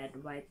stepped on that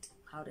white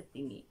powder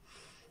thingy.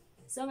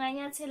 So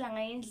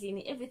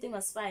everything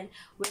was fine.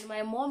 When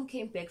my mom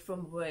came back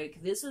from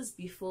work, this was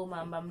before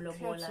my mom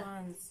lobola,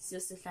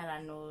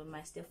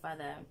 my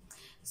stepfather.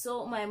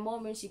 So my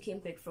mom, when she came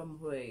back from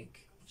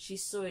work, she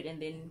saw it,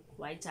 and then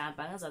white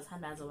jumper,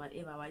 or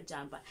whatever, white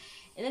jumper.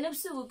 And then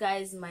episode,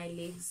 guys, my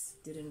legs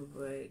didn't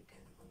work.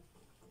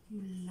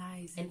 You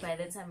lies. And by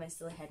that time I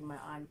still had my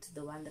aunt,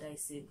 the one that I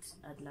said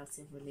I'd love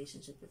to have a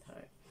relationship with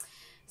her.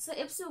 So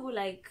episode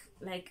like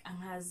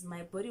as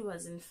my body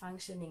wasn't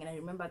functioning, and I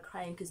remember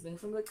crying because being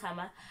from the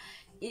camera,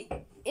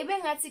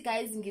 even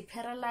guys get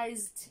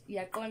paralyzed.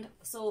 Yeah,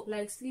 so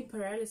like sleep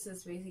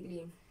paralysis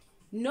basically.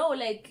 No,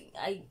 like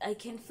I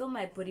can feel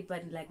my body,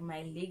 but like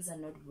my legs are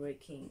not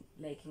working.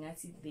 Like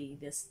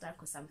they're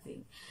stuck or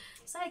something.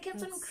 So I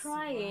kept on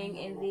crying,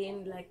 and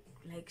then like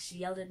she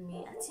yelled at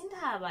me.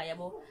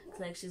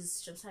 Like she's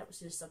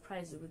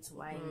surprised with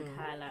why in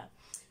color.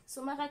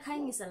 So Maka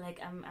Kangisa,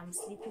 like I'm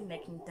sleeping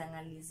like in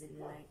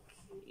Tangalizi, like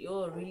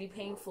you're really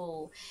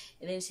painful.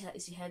 And then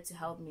she had to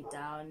help me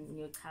down in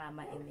your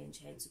karma, and then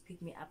she had to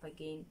pick me up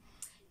again.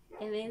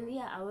 And then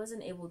yeah, I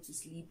wasn't able to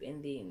sleep,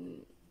 and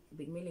then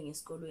big mailing in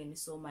school, and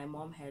so my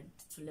mom had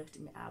to lift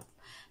me up.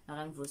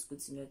 And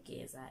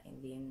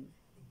then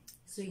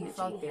so you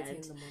felt better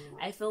in the morning.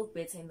 I felt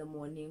better in the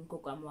morning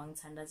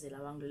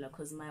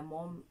because my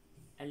mom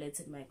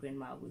alerted my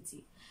grandma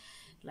Guti.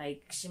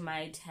 Like she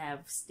might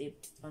have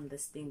stepped on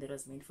this thing that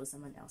was meant for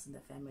someone else in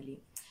the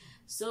family.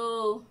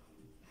 So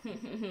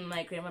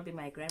my grandma be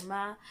my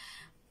grandma.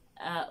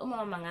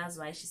 Manga's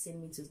why she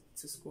sent me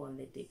to school on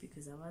that day,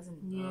 because I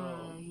wasn't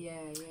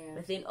yeah.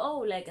 But then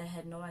like I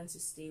had no one to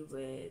stay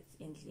with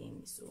in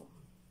Lini, so.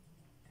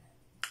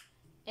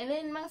 And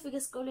then my figure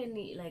school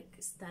like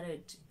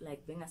started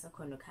like being as a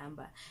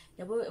konokamba.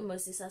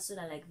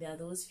 Like there are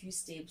those few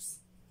steps.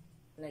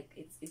 Like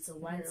it's a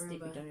one step,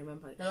 you don't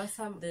remember. The last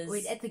time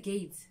wait at the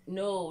gate.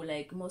 No,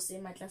 like most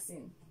in my class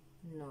in.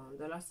 No,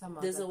 the last time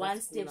there's a one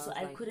step, so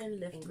I couldn't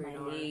lift my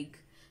leg.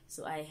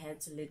 So I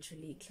had to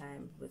literally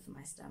climb with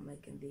my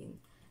stomach, and then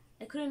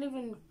I couldn't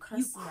even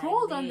cross my legs. You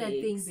crawled on that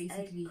thing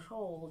basically. I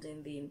crawled,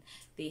 and then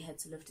they had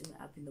to lift me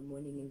up in the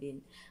morning, and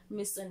then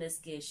Miss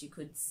Underscare, she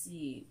could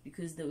see,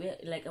 because the way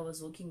like I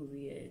was walking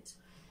weird.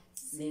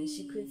 Then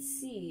she could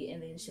see,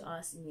 and then she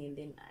asked me, and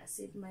then I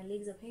said my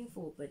legs are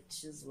painful, but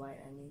she's white.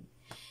 I mean,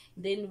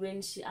 then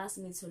when she asked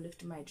me to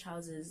lift my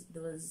trousers,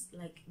 there was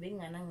like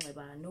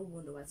no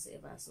wound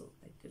whatsoever, so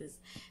like it was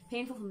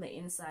painful from the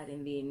inside.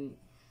 And then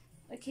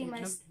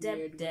my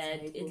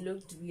stepdad, it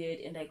looked weird,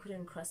 and I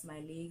couldn't cross my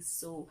legs.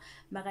 So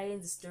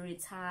Magayan's story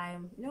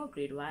time,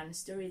 grade 1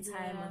 story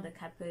time on the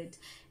carpet,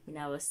 when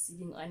I was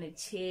sitting on a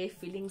chair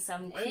feeling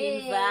some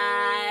Queen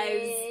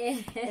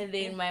vibes. And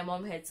then my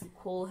mom had to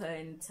call her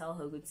and tell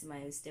her,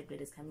 my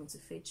stepdad is coming to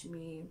fetch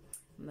me,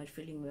 I'm not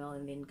feeling well.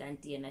 And then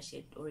Ganti and she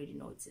had already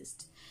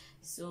noticed.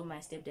 So my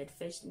stepdad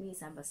fetched me,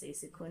 Samba say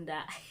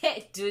Sekunda.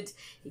 Dude,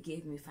 he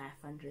gave me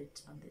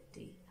 500 on the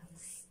day.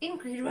 In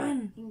grade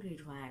 1. In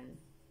grade 1.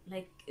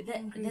 Like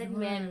that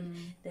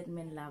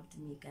man loved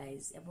me,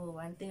 guys. But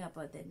one thing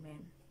about that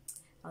man,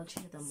 I'll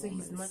treasure the moments. So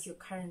he's not your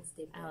current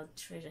stepdad. I'll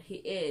treasure. He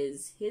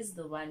is. He's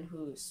the one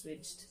who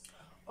switched.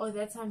 Oh,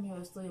 that time he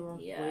was still your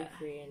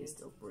boyfriend. He's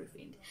still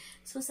boyfriend.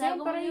 So yeah,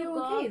 but are you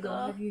okay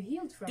though? Have you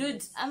healed from dude,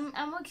 it?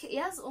 I'm okay.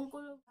 Yes,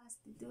 uncle.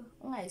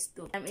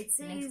 It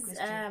says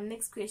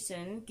next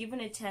question. Given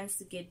a chance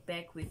to get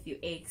back with your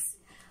ex,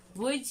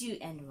 would you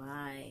and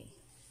why?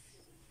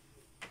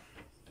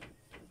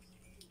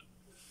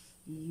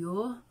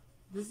 Yo,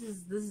 this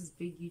is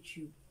big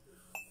YouTube.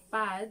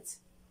 But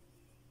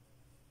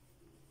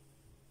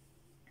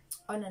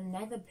on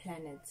another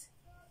planet,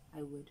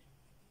 I would.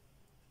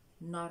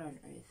 Not on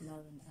Earth. Not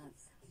on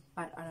Earth.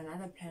 But on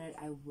another planet,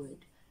 I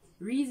would.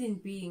 Reason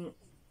being,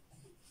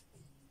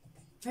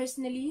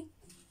 personally,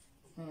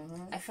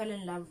 I fell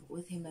in love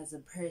with him as a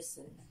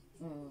person.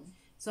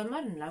 So I'm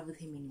not in love with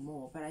him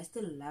anymore, but I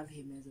still love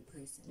him as a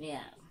person.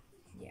 Yeah.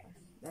 Yeah.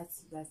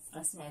 That's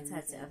my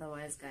reason.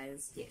 Otherwise,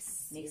 guys.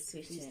 Yes. Next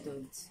question. Please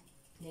don't.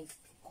 Next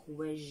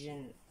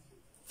question.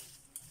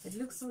 It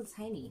looks so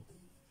tiny.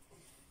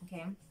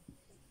 Okay.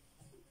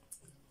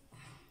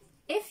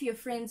 If your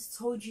friends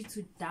told you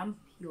to dump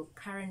your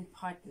current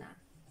partner,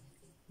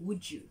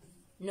 would you?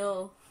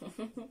 No.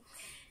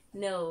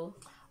 No.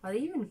 Are they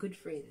even good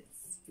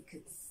friends?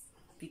 Because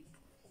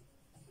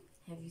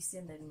have you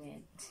seen that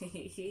man?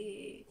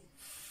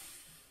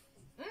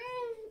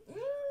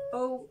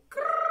 Oh,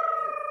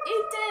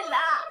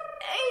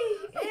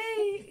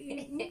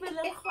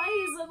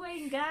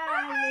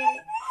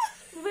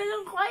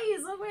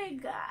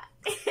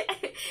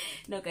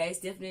 no, guys,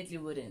 definitely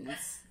wouldn't.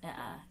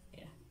 Yeah.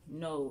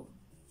 No.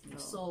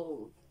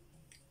 So,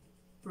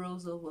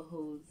 bros over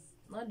hoes.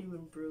 Not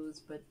even bros,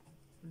 but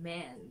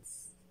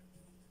mans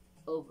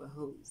over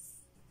hoes.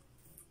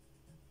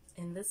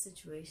 In this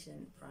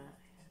situation,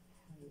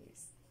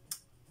 yes.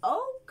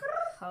 Oh,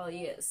 girl.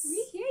 Yes.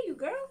 We hear you,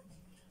 girl.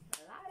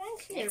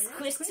 Next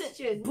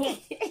question. Boom.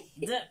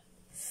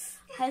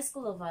 High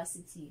school or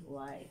varsity?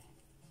 Why?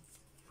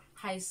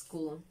 High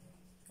school.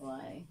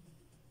 Why?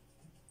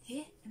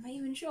 Yeah, am I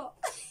even sure?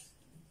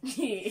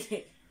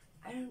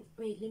 I don't.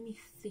 Wait, let me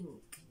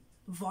think.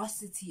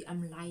 Varsity.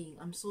 I'm lying.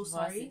 I'm so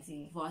sorry.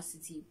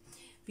 Varsity.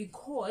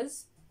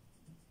 Because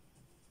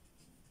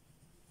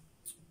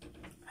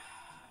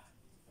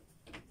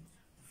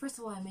first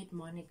of all, I met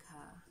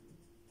Monica.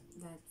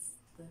 That's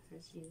the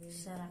first reason.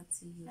 Shout out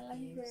to you. I love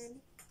you, girl.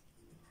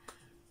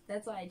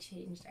 That's why I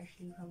changed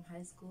actually from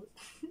high school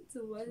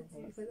to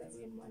varsity, because I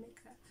met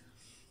Monica.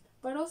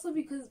 But also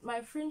because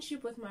my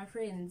friendship with my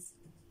friends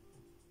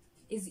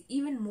is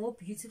even more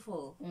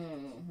beautiful.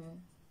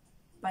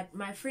 But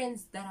my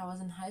friends that I was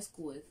in high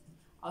school with,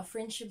 our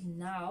friendship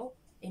now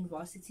in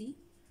varsity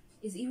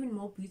is even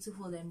more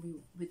beautiful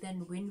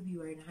than when we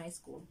were in high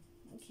school.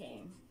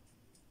 Okay.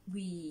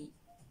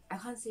 I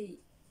can't say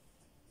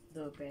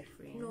they were bad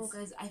friends. No,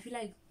 guys, I feel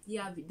like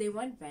they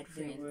weren't bad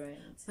friends. They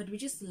weren't. But we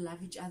just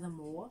love each other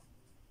more.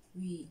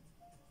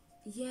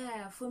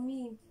 For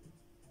me,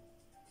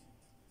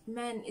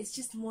 man, it's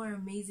just more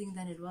amazing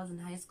than it was in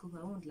high school.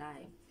 I won't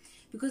lie,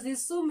 because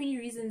there's so many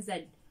reasons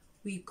that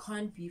we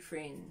can't be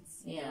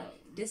friends. Yeah.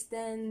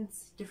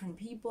 Distance, different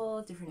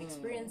people, different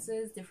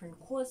experiences, different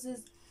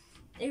courses,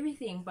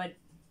 everything. But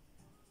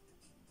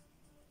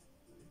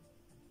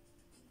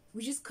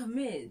we just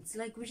commit.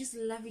 Like, we just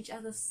love each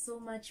other so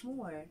much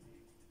more.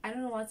 I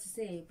don't know what to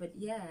say, but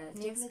yeah,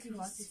 definitely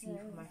varsity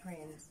for my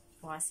friends.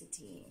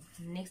 Varsity.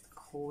 Next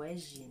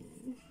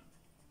question.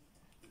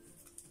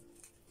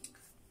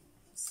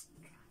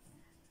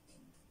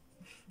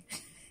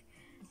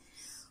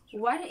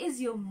 What is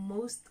your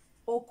most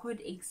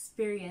awkward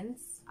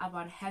experience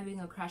about having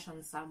a crush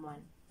on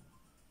someone?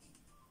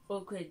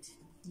 Awkward.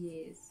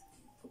 Yes.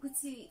 Awkward.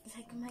 See,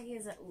 like my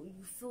guys,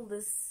 you feel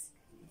this.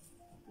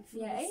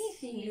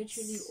 Anything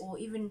literally, or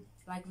even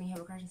like when you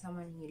have a crush on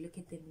someone and you look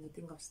at them and you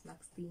think of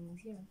snacks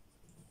things.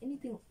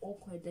 Anything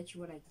awkward that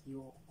you were like,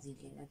 yo,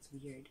 Zillian, that's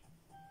weird.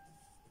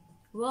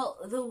 Well,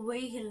 the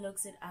way he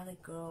looks at other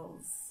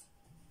girls.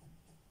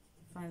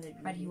 Find it.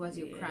 But he was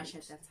weird. Your crush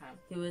at that time.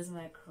 He was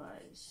my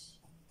crush.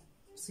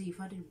 So you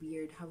found it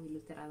weird how he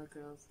looked at other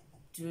girls?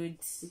 Dude.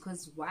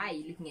 Because why are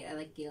you looking at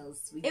other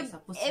girls when you're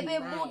supposed to be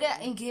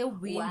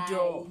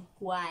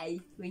Why?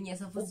 When you're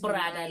supposed to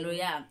be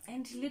yeah.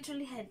 And he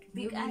literally had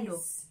big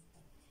eyes.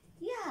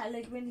 Yeah,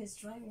 like when he's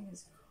driving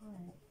his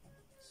car.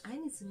 I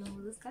need to know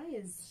who this guy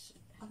is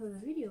after the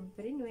video.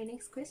 But anyway,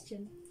 next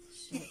question.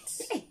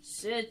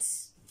 Shit.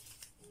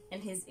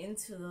 And he's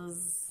into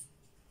those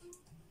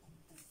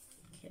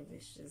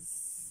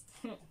cabbages.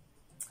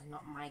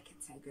 Not my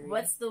category.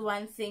 What's the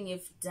one thing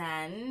you've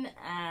done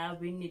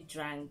when you're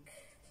drunk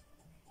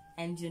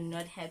and you're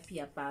not happy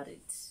about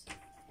it?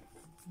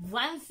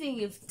 One thing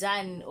you've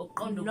done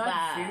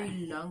not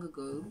very long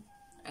ago,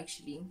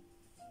 actually.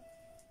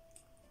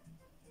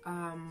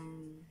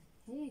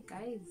 Hey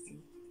guys,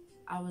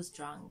 I was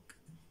drunk.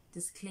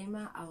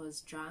 Disclaimer, I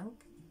was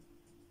drunk,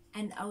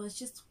 and I was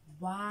just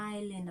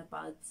whiling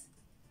about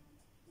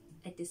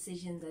a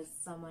decision that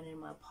someone in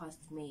my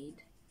past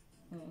made.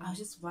 I was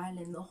just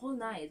whiling the whole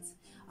night.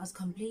 I was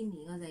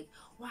complaining. I was like,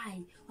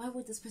 why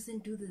would this person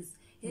do this?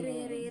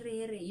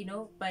 You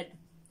know, but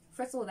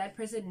first of all, that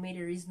person made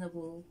a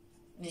reasonable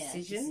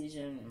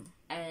decision.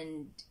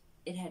 And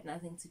it had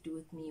nothing to do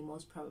with me,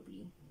 most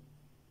probably.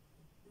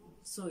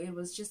 So it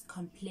was just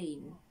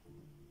complain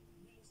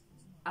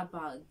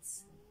about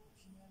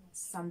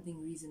something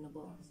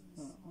reasonable.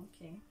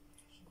 Okay.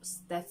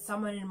 That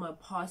someone in my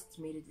past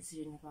made a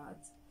decision about.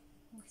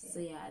 Okay. So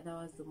yeah, that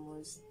was the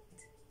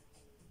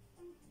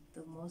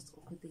most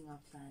awkward thing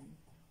I've done.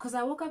 Cause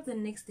I woke up the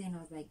next day and I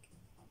was like,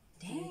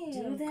 "Damn,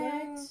 do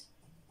that? girl,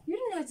 you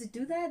didn't have to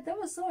do that. That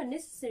was so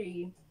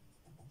unnecessary."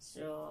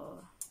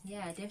 So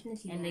yeah,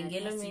 definitely. And then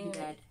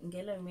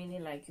Ngelo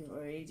meaning like you've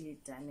already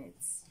done it.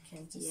 You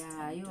can't just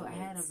I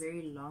had a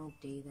very long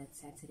day that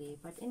Saturday.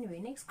 But anyway,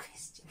 next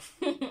question.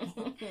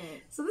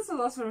 So this was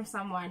also from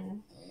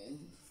someone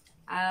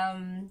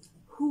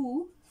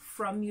who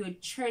from your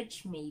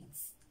church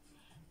mates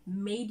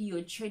made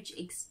your church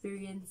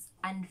experience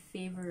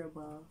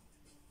unfavorable,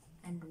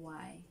 and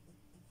why?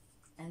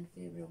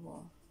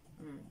 Unfavorable.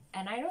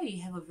 And I know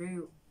you have a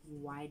very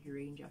wide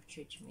range of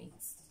church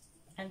mates.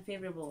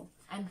 Unfavorable.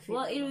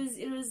 Well, it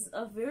was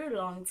a very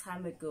long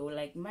time ago.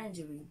 Like, mind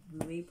you, we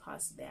way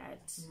past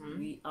that.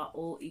 We are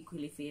all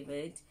equally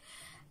favored.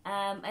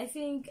 I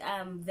think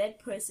that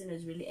person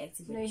was really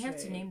active. No, in you have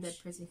church. to name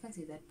that person. You can't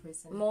say that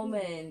person.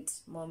 Moment.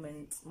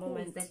 Who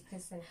is that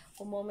person?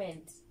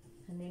 Moment.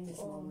 Her name is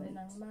Moment.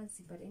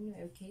 But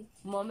anyway, okay.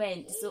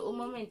 Moment. So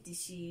Moment,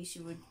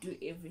 she would do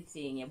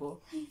everything,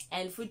 yabo.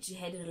 And Fuji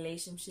had a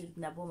relationship with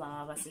Nabo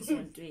Mama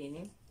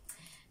Basisontuini.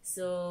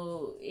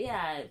 So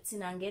yeah,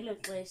 Tinangelo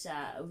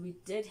Klesha, we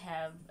did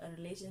have a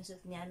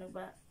relationship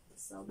but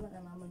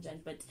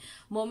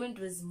Moment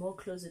was more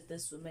close with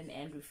this woman,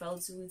 and we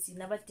felt to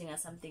never think of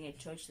something at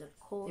church that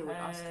called They would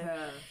ask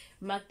her.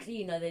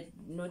 They'd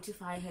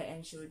notify her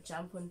and she would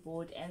jump on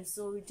board, and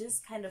so we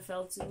just kind of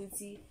felt to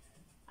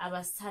I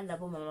was stand up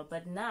mama,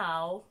 but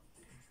now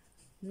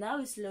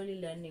we're slowly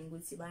learning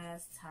with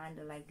stand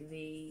like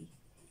they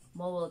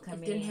more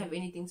welcoming. It didn't have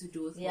anything to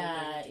do with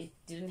Moment. It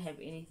didn't have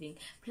anything.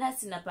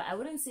 Plus, I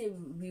wouldn't say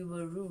we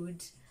were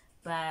rude,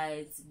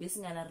 but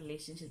basing on our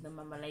relationship, the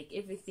mama, like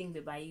everything we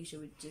buy you, she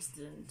would just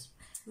didn't.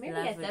 Maybe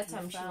at that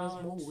time she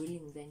was more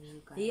willing than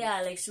you guys.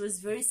 Yeah, like she was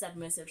very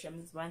submissive. She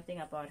was one thing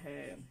about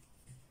her.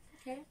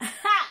 Okay.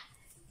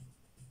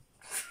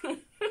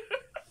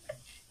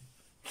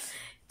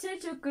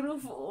 Church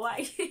groove,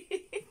 why?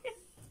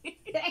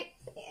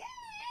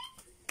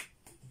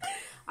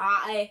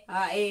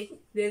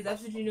 There's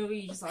absolutely no way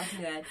you just asked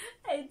me that.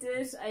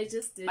 I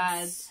just did.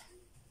 But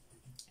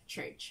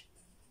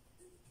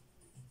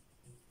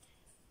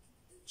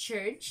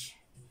church,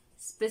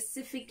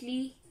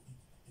 specifically,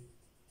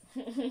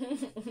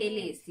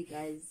 Leslie,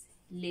 guys,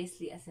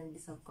 Leslie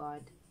Assemblies of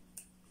God,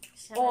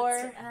 shout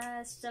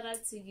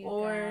out to you,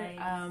 or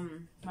guys.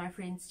 My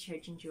friend's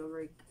church in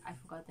Joburg. I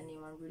forgot the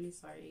name. I'm really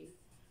sorry.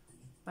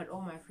 But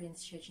all my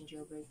friends' church in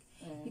Joburg.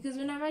 Because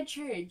when I'm at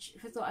church,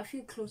 first of all, I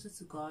feel closer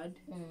to God.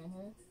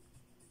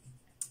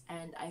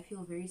 And I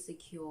feel very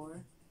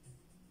secure.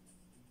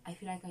 I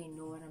feel like I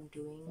know what I'm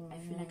doing. I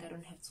feel like I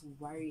don't have to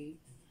worry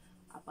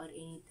about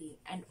anything.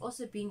 And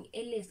also being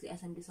Leslie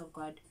Assemblies of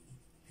God,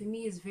 for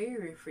me, is very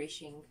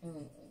refreshing.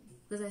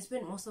 Because I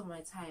spent most of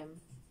my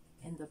time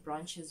in the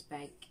branches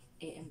back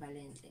in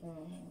Balente.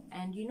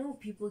 And you know,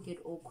 people get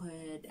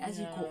awkward as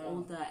you go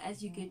older,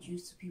 as you get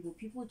used to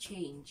people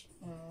change.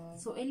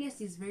 So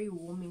Elias is very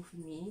warming for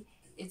me.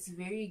 It's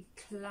very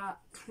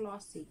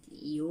classic.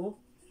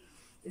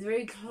 It's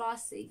very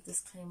classic.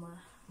 Disclaimer.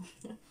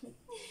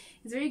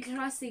 It's very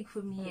classic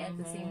for me at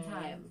the same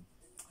time.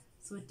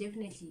 So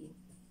definitely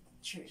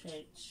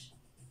church.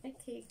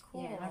 Okay,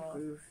 cool. Yeah, not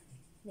groove.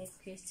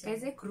 Next question.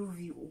 Guys, I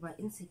groovy over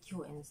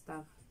insecure and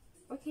stuff.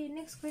 Okay,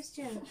 next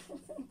question.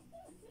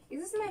 Is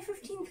this my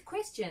 15th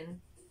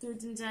question?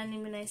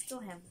 And I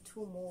still have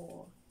 2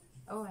 more.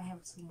 Oh, I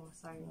have 2 more.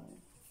 Sorry.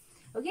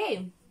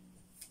 Okay.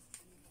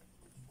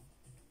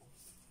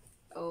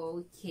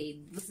 Okay,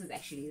 this is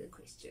actually the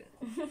question.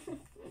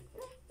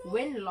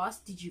 When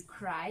last did you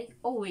cry?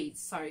 Oh, wait,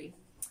 sorry.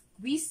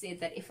 We said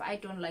that if I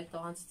don't like the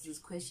answer to this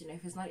question,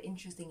 if it's not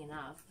interesting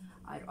enough,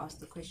 I'd ask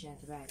the question at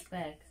the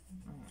back.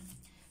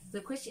 The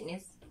question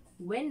is,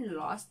 when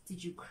last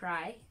did you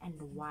cry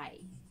and why?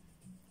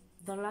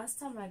 The last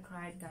time I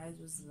cried, guys,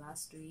 was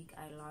last week.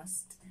 I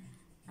lost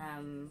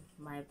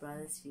my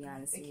brother's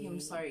fiance. Okay, I'm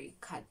sorry.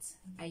 Cut.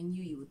 I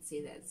knew you would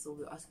say that, so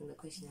we're asking the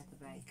question at the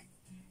back.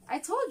 I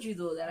told you,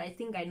 though, that I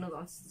think I know the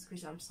answer to this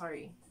question. I'm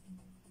sorry.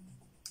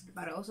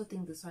 But I also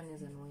think this one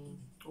is annoying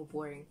or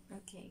boring.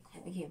 Okay,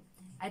 cool. Okay.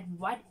 At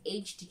what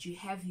age did you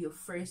have your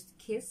first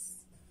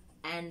kiss,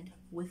 and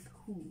with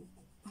who?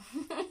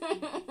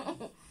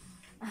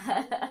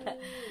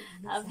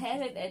 I've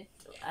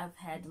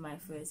had my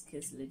first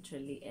kiss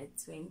literally at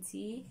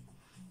 20,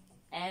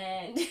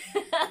 and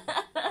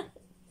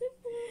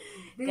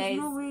There's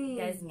no way.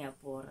 Guys,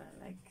 nyapora,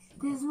 like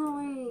there's no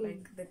way.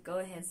 Like the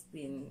girl has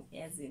been,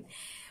 as in,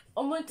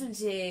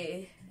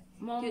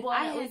 Dude,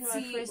 I had my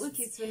first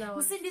kiss when I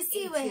was 8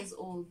 years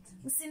old.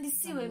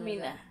 Usindisiwe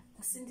mina.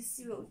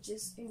 Usindisiwe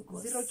just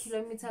 0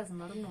 kilometers,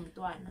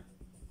 marunomntwana.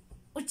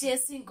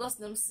 uJesu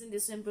inkosi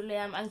nomsindisi wempilo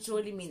yami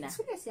angijoli mina.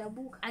 Sule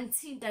siyabuka.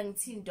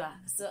 Ngithintwa.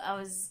 So I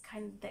was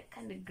that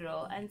kind of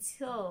girl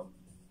until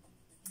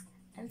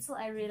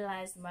I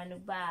realized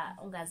manuba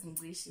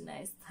ungazingcishi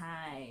nice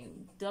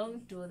time.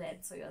 Don't do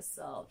that to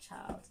yourself,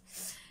 child.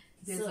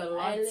 There's a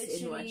lot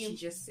in what she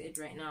just said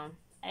right now.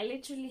 I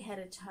literally had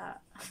a child.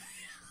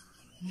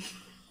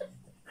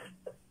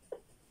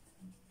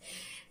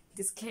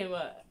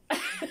 Disclaimer.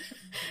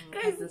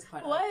 Guys,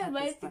 why am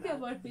I thinking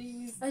about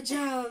babies? A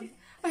child.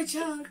 Oh,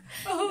 child.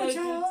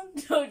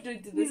 Don't do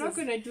this. You're not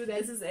gonna do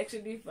that. This is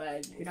actually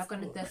fun. You're not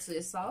gonna do that to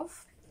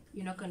yourself.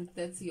 You're not gonna do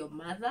that to your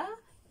mother.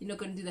 You're not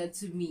gonna do that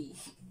to me.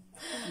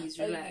 Please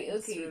relax.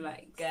 Okay,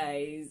 relax.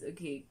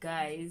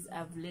 Guys,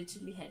 I've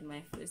literally had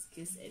my first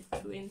kiss at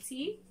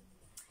 20.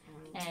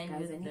 And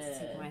guys, with I need to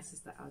take my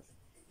sister out.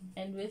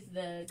 And with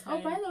the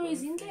by the way,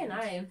 Zinke and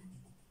I,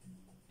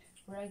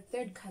 we're like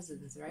third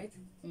cousins, right?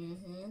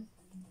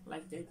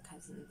 Like third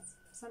cousins.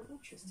 Some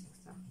interesting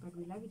stuff, but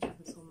we love each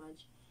other so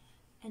much.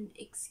 And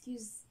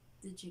excuse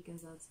the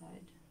chickens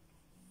outside.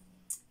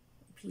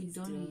 Please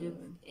we don't live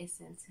a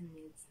Senton.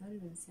 It's not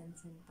even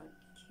Senton, but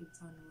Cape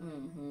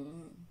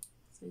Town.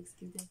 So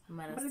excuse them.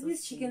 But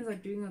these chickens are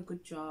doing a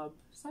good job.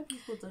 Some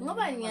people don't know.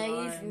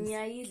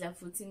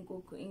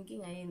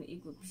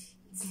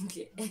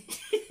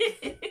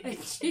 A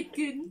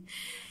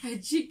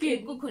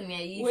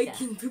chicken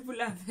waking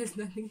people up has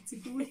nothing to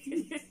do with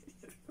it.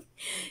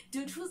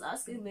 Dude, who's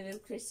asking the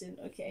next question?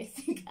 Okay, I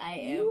think I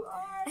am. You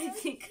are. I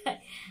think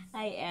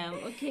I am.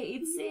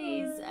 Okay, it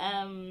says,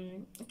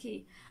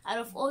 okay, out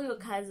of all your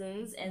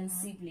cousins and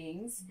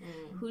siblings,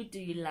 who do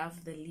you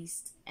love the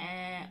least?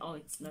 Oh,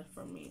 it's not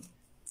from me.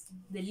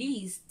 The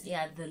least?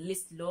 Yeah, the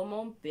least.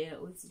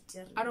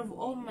 Out of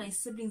all my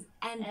siblings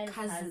and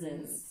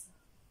cousins.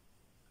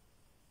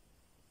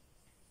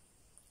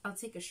 I'll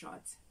take a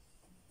shot.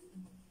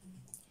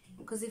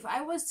 Because if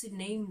I was to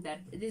name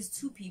that, there's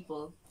two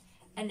people.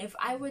 And if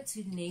I were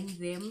to name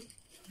them,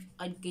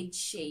 I'd get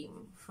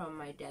shame from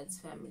my dad's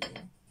family.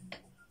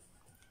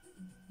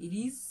 It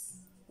is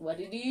what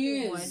it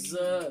is.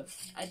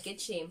 I'd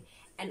get shame.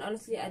 And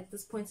honestly, at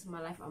this point in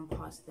my life, I'm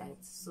past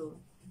that. So,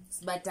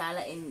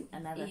 Badala in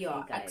another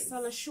thing, guys. Ek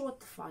sal 'n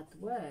short vat,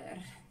 hoor.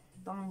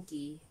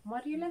 Dankie.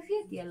 Maar julle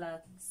weet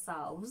julle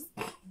selfs.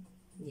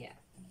 Yeah.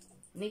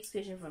 Next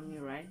question from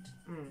you, right?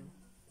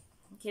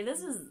 Okay,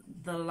 this is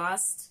the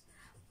last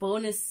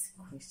bonus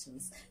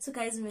questions. So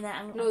guys, no,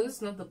 this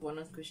is not the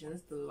bonus question.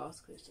 This is the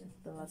last question.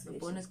 The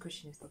bonus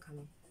question is still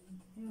coming.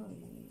 No,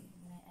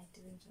 I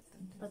didn't just.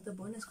 But the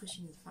bonus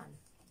question is fun.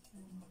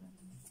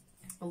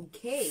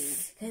 Okay.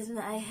 Guys,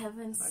 I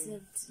haven't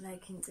said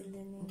like in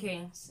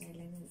okay.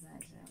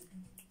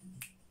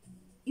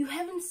 You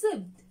haven't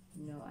sipped?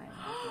 No, I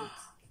haven't.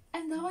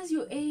 And that was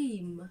your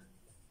aim.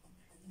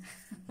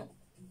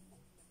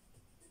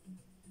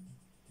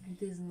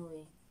 There's no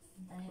way.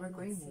 We're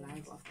going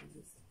live after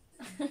this.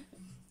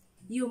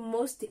 Your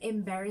most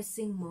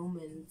embarrassing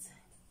moment.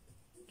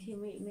 Okay,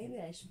 maybe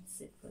I should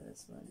sit for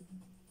this one.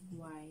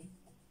 Why?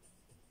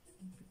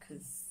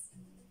 Because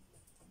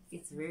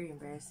it's very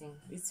embarrassing.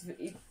 She's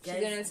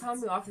gonna tell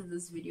me after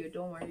this video.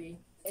 Don't worry.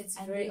 It's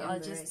very I'll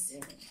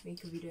embarrassing. Just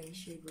make a video and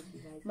share it with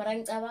you guys. But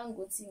has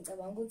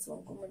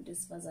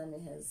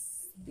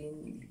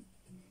been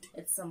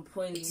at some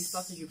point. You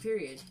started your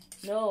period.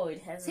 No,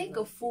 it hasn't. Take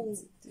a full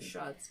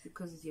shot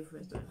because it's your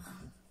first one.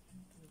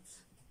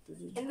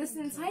 In this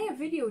entire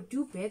video,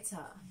 do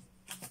better.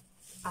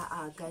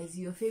 Guys,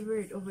 your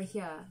favorite over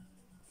here.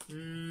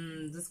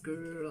 This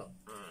girl.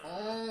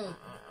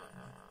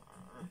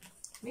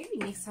 Maybe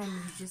next time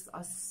you just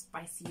ask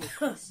spicier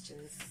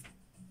questions.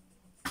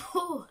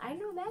 Oh, I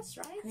know that's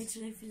right. I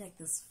literally feel like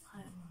this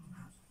fire.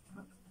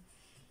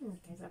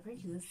 Guys,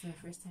 apparently this is my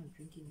first time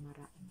drinking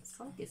Mara.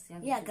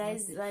 Yeah,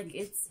 guys, like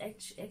it's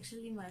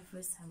actually my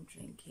first time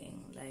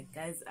drinking. Like,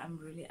 guys, I'm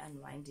really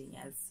unwinding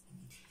as.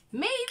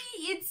 Maybe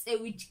it's a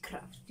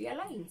witchcraft. You're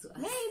lying to us.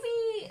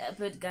 Maybe,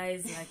 but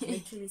guys, like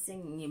literally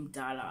saying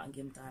Ngimdala.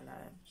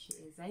 She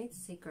is. I need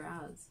to take her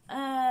out.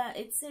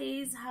 It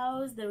says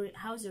how's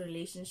your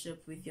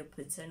relationship with your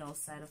paternal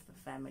side of the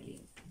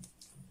family?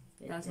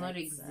 Does not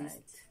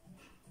exist.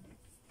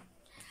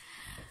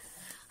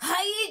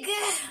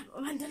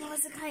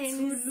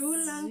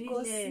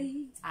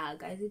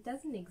 Guys, it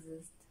doesn't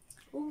exist.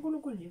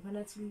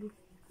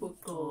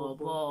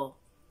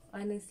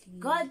 Honestly.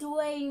 God,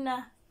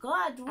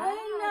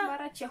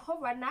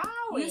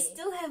 you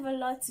still have a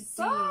lot to do.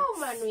 So,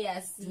 man, we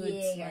are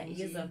seeing. My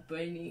ears are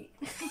burning.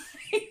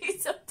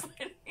 It's a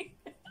burning.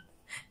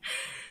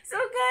 So,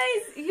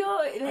 guys,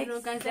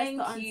 guys, that's the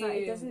answer.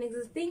 It doesn't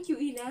exist. Thank you,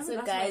 Ina.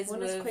 So, guys,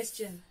 bonus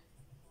question.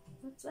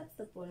 What's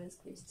the bonus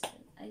question?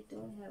 I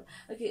don't have.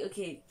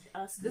 Okay.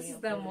 Ask this is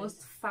the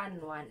most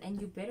fun one, and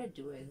you better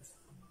do it.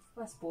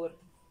 What's board?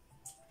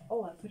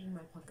 Oh, I put it in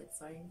my pocket.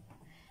 Sorry.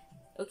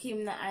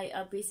 Okay,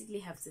 I basically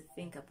have to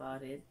think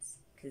about it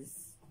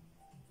because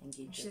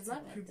she's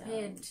not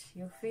prepared.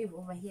 Your fave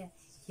over here.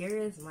 Here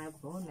is my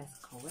bonus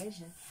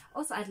question.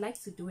 Also, I'd like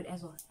to do it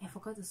as well. I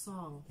forgot the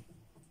song.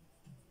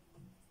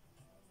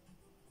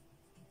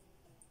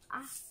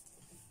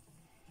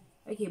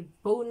 Okay,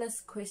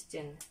 bonus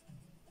question.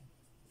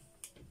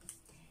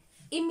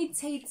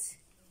 Imitate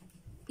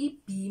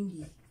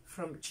Ibimbi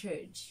from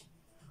church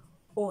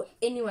or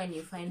anyone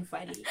you find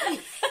funny.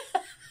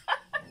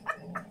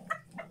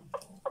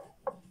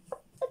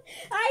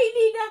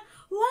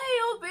 Why are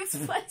you being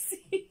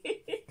spicy?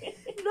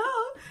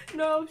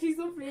 No, please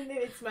don't blame them.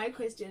 It's my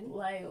question.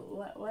 Why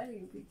are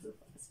you being so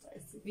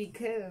spicy?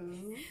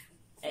 Because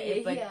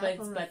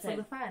But for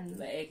the fun.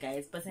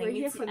 Guys, but We're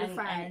here for the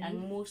fun. I'm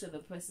more to the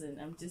person.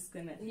 I'm just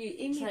gonna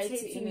Try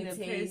to imitate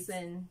the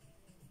person.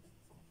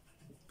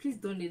 Please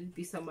don't let it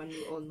be someone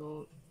we all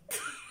know.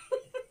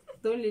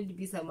 Don't let it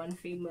be someone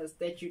famous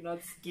that you're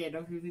not scared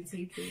of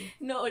imitating.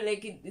 No,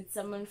 like it's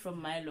someone from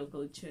my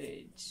local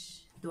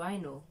church. Do I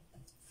know?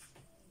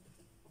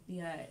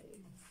 Yeah.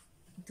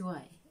 Do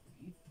I?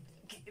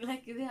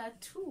 Like there are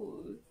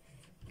two.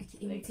 Okay,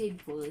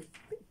 imitate both.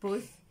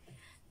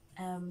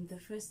 The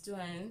first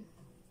one.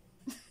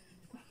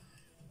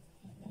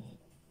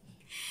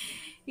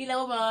 You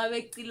know,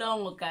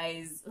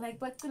 guys. Like,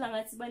 but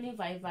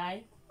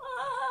vai.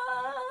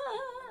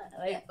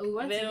 Like, we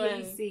want to hear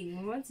you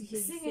sing. We want to hear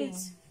you sing.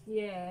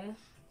 Yeah.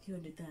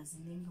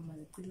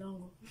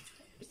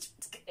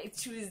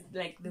 Choose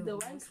like the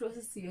one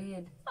closest to your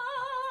head.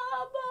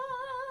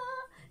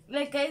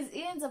 Like, guys,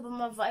 it ends up on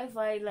my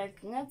vai.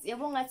 Like,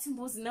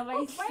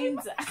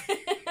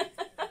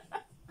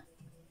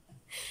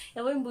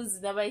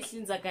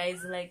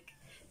 guys, like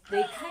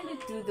they kind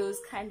of do those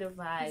kind of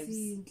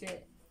vibes,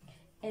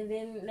 and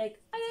then like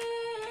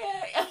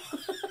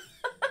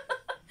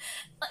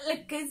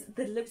like guys,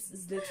 the lips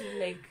is literally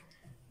like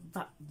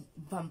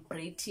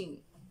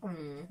vibrating.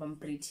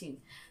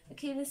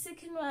 Okay, the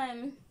second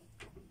one.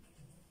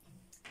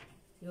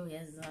 Yo,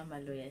 yes, I'm a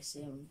lawyer.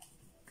 Shame.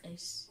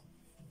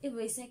 It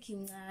was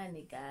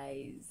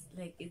guys.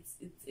 Like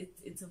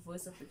it's a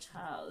voice of a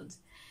child.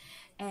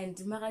 And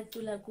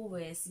Maratula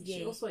Kuwes,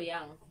 she's also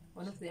young.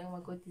 One of the young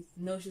Makotis.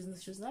 No,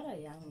 she's not a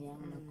young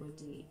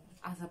Makoti.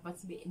 I'm supposed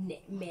to be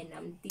men.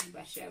 I'm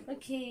Tibashab.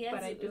 Okay, yes,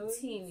 but I don't.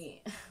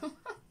 Teeny. What's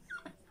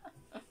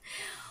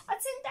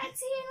in that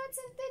teen? What's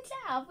in that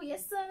love? You're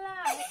so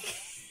loud.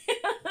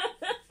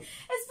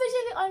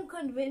 Especially on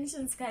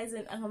conventions, guys,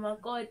 in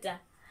Angamakota.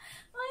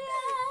 Oh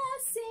yeah,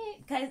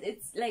 see, guys,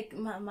 it's like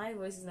my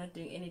voice is not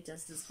doing any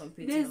justice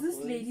compared to There's your this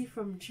voice. lady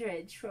from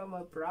church, from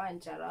a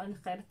branch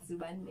around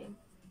Khartsubande.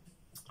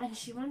 And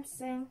she once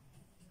sang,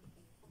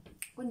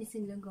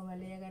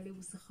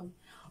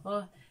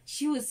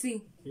 she would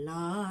sing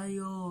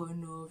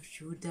Lion of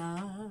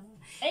Judah.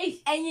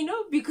 Hey. And you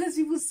know, because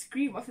people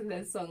scream after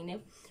that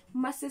song,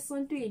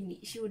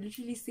 she would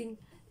literally sing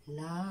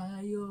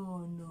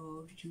Lion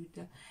of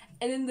Judah.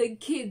 And then the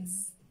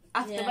kids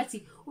after that,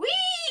 we worship.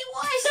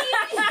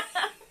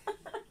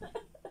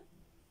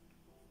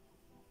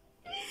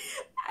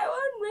 I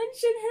won't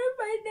mention her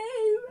by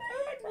name.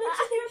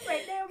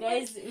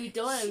 Guys, we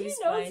don't want to be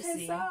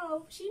spicy.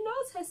 She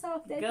knows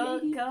herself. That Go.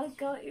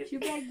 She'll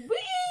be like,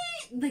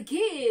 wee! The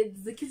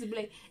kids will be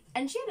like,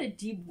 and she had a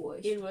deep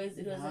voice. It was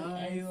an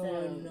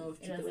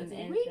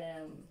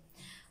anthem.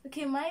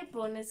 Okay, my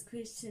bonus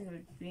question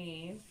would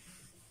be,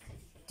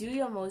 do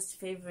your most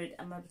favorite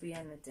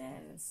Amapiano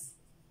dance.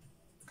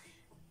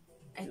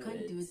 I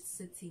can't do it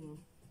sitting.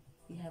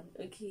 You have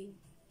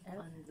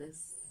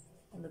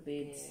on the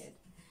bed.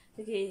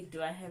 Okay,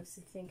 do I have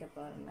to think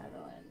about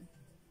another one?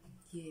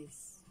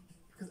 Yes,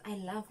 because I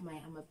love my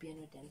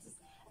Amapiano dances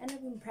and I've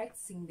been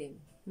practicing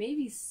them.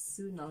 Maybe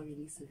soon I'll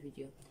release a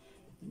video.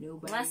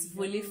 Nobody must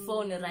fully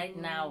phone right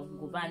now,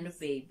 Gubano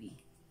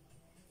baby.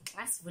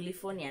 Must fully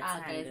phone ya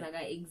guys, like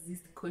I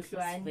exist,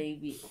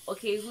 baby.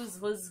 Okay, who's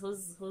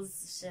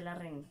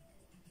sharing?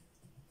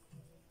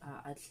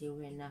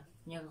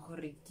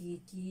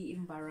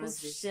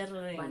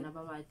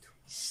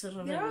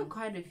 There are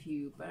quite a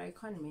few, but I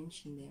can't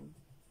mention them.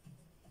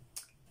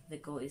 The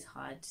goal is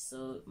hard,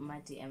 so my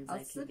DMs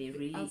I'll slip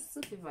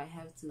if I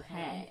have to.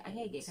 I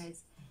can't get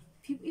guys.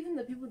 Even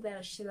the people that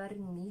are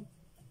sharing me,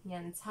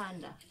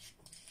 Nyantanda.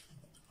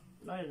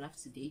 Not enough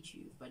to date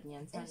you, but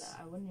Nyantanda,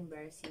 I wouldn't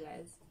embarrass you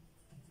guys.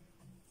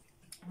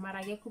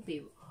 Marageku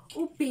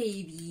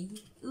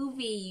baby.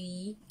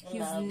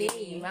 His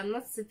name, I'm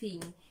not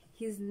sipping.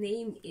 His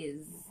name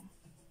is,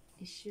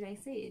 should I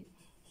say it?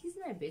 He's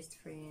my best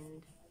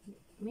friend.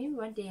 Maybe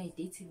one day I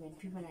date him and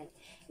people are like,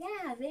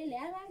 yeah, really,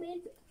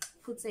 I'm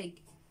for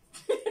sake.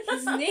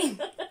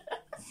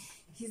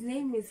 His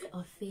name is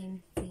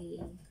Offense Teddy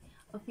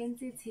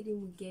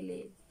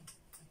Mugele.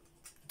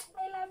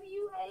 I love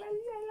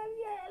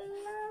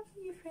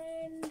you,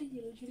 friend.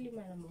 You're literally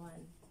my number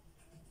one.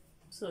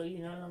 So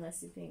you're no longer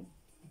sipping?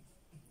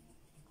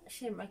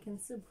 Shame, I can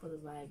sip for the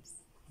vibes.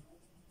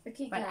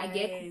 Okay, but guys. I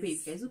get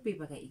guys.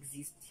 Paper can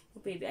exist.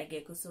 Baby, I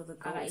get so the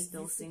girl is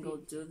still single.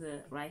 Do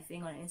the right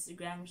thing on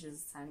Instagram.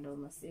 She's Thando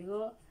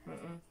Maseko.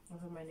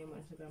 What's my name on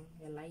Instagram?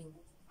 You're lying.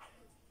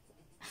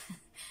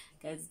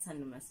 Guys, it's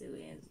Thando Maseko.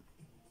 Yes,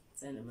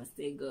 Thando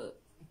Maseko.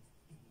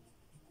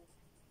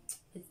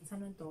 It's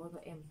Thando Ntokozo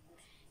M.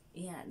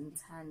 Yeah,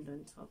 Thando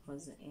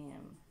Ntokozo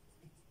M.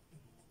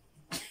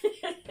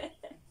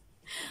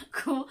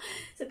 cool.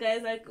 So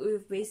guys, like,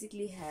 we've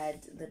basically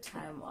had the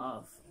time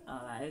of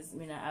our lives. I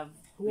mean, I've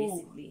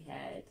basically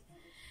had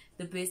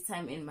the best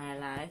time in my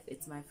life.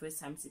 It's my first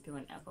time sipping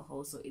on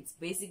alcohol, so it's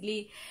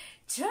basically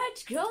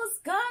church girls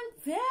gone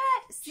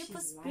bad. Super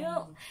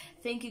spill.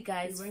 Thank you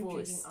guys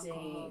for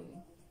staying.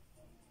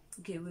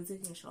 Okay, we're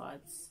taking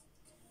shots.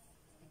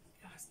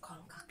 Yes,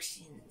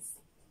 concoctions.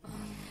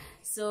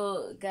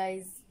 So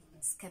guys,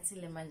 it's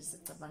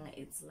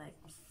like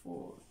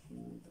 4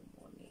 in the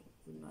morning.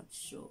 We're not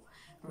sure.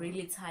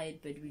 Really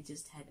tired, but we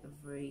just had a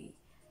very,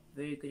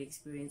 very good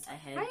experience. I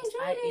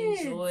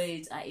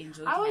enjoyed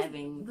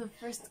having the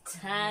first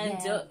time.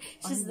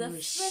 She's the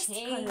first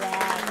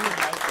collab.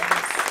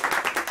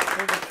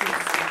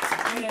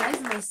 You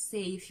guys must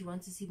say if you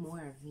want to see more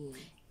of me.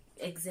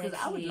 Exactly.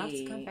 Because I would love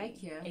to come back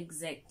here.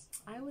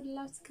 I would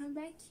love to come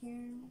back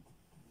here.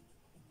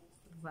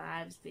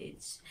 Vibes,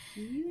 bitch.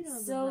 You know,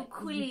 so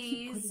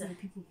Coolies,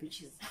 people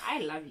bitches.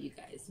 I love you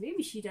guys.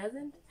 Maybe she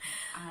doesn't.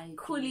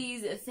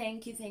 Coolies,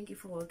 thank you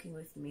for working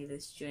with me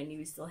this journey.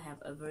 We still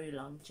have a very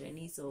long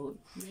journey, so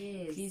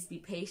please be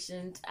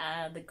patient.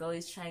 The goal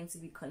is trying to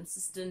be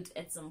consistent.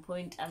 At some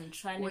point, I'm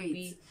trying to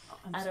be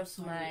I'm so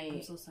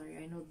sorry.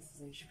 I know this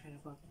is a kind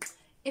of.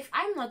 If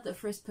I'm not the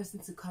first person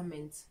to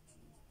comment,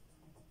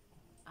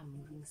 I'm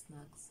moving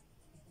snacks.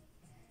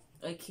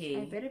 Okay.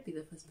 I better be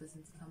the first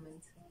person to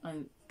comment.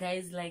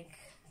 Guys, like,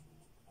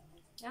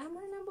 I'm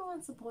her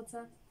 #1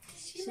 supporter.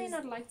 She may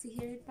not like to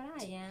hear it, but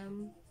I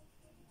am.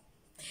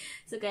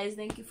 So guys,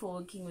 thank you for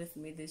working with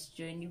me this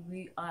journey.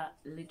 We are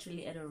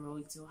literally at a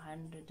road to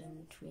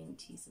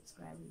 120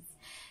 subscribers.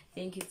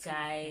 Thank you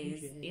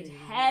guys. It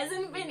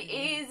hasn't been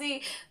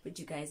easy, but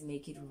you guys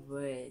make it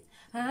worth.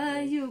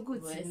 You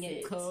good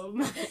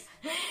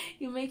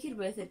You make it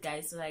worth it,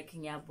 guys. So like,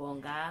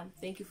 bonga.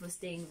 Thank you for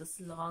staying this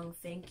long.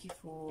 Thank you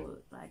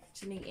for like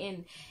tuning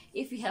in.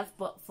 If you have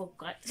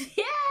forgot,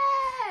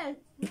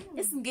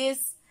 listen,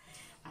 guys.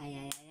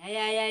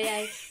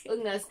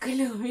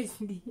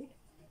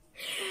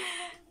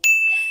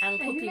 I'm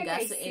cooking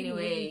gas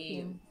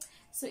anyway.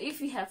 So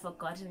if you have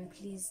forgotten,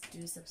 please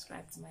do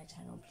subscribe to my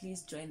channel.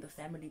 Please join the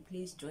family.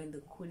 Please join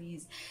the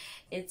Coolies.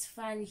 It's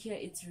fun here.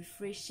 It's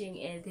refreshing.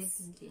 It's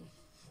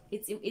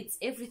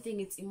everything.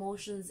 It's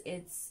emotions.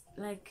 It's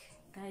like,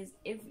 guys,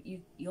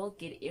 you'll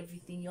get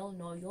everything. You'll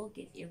know. You'll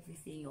get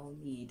everything you'll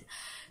need.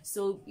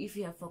 So if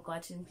you have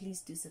forgotten,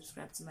 please do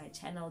subscribe to my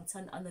channel.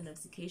 Turn on the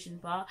notification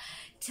bar.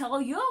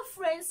 Tell your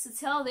friends to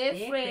tell their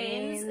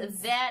friends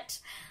that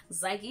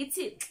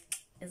Zagiti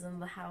is in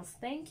the house.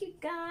 Thank you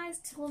guys.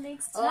 Till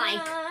next time.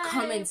 Like,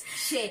 comment,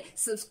 share,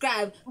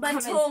 subscribe,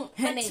 follow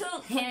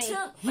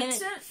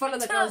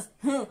the girls.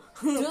 Do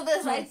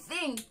the right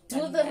thing.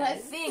 Do the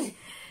right thing.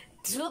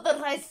 Do the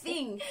right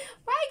thing.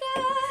 Bye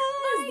guys.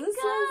 Bye, This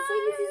guys. was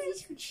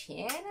Zagiti's YouTube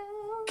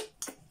channel.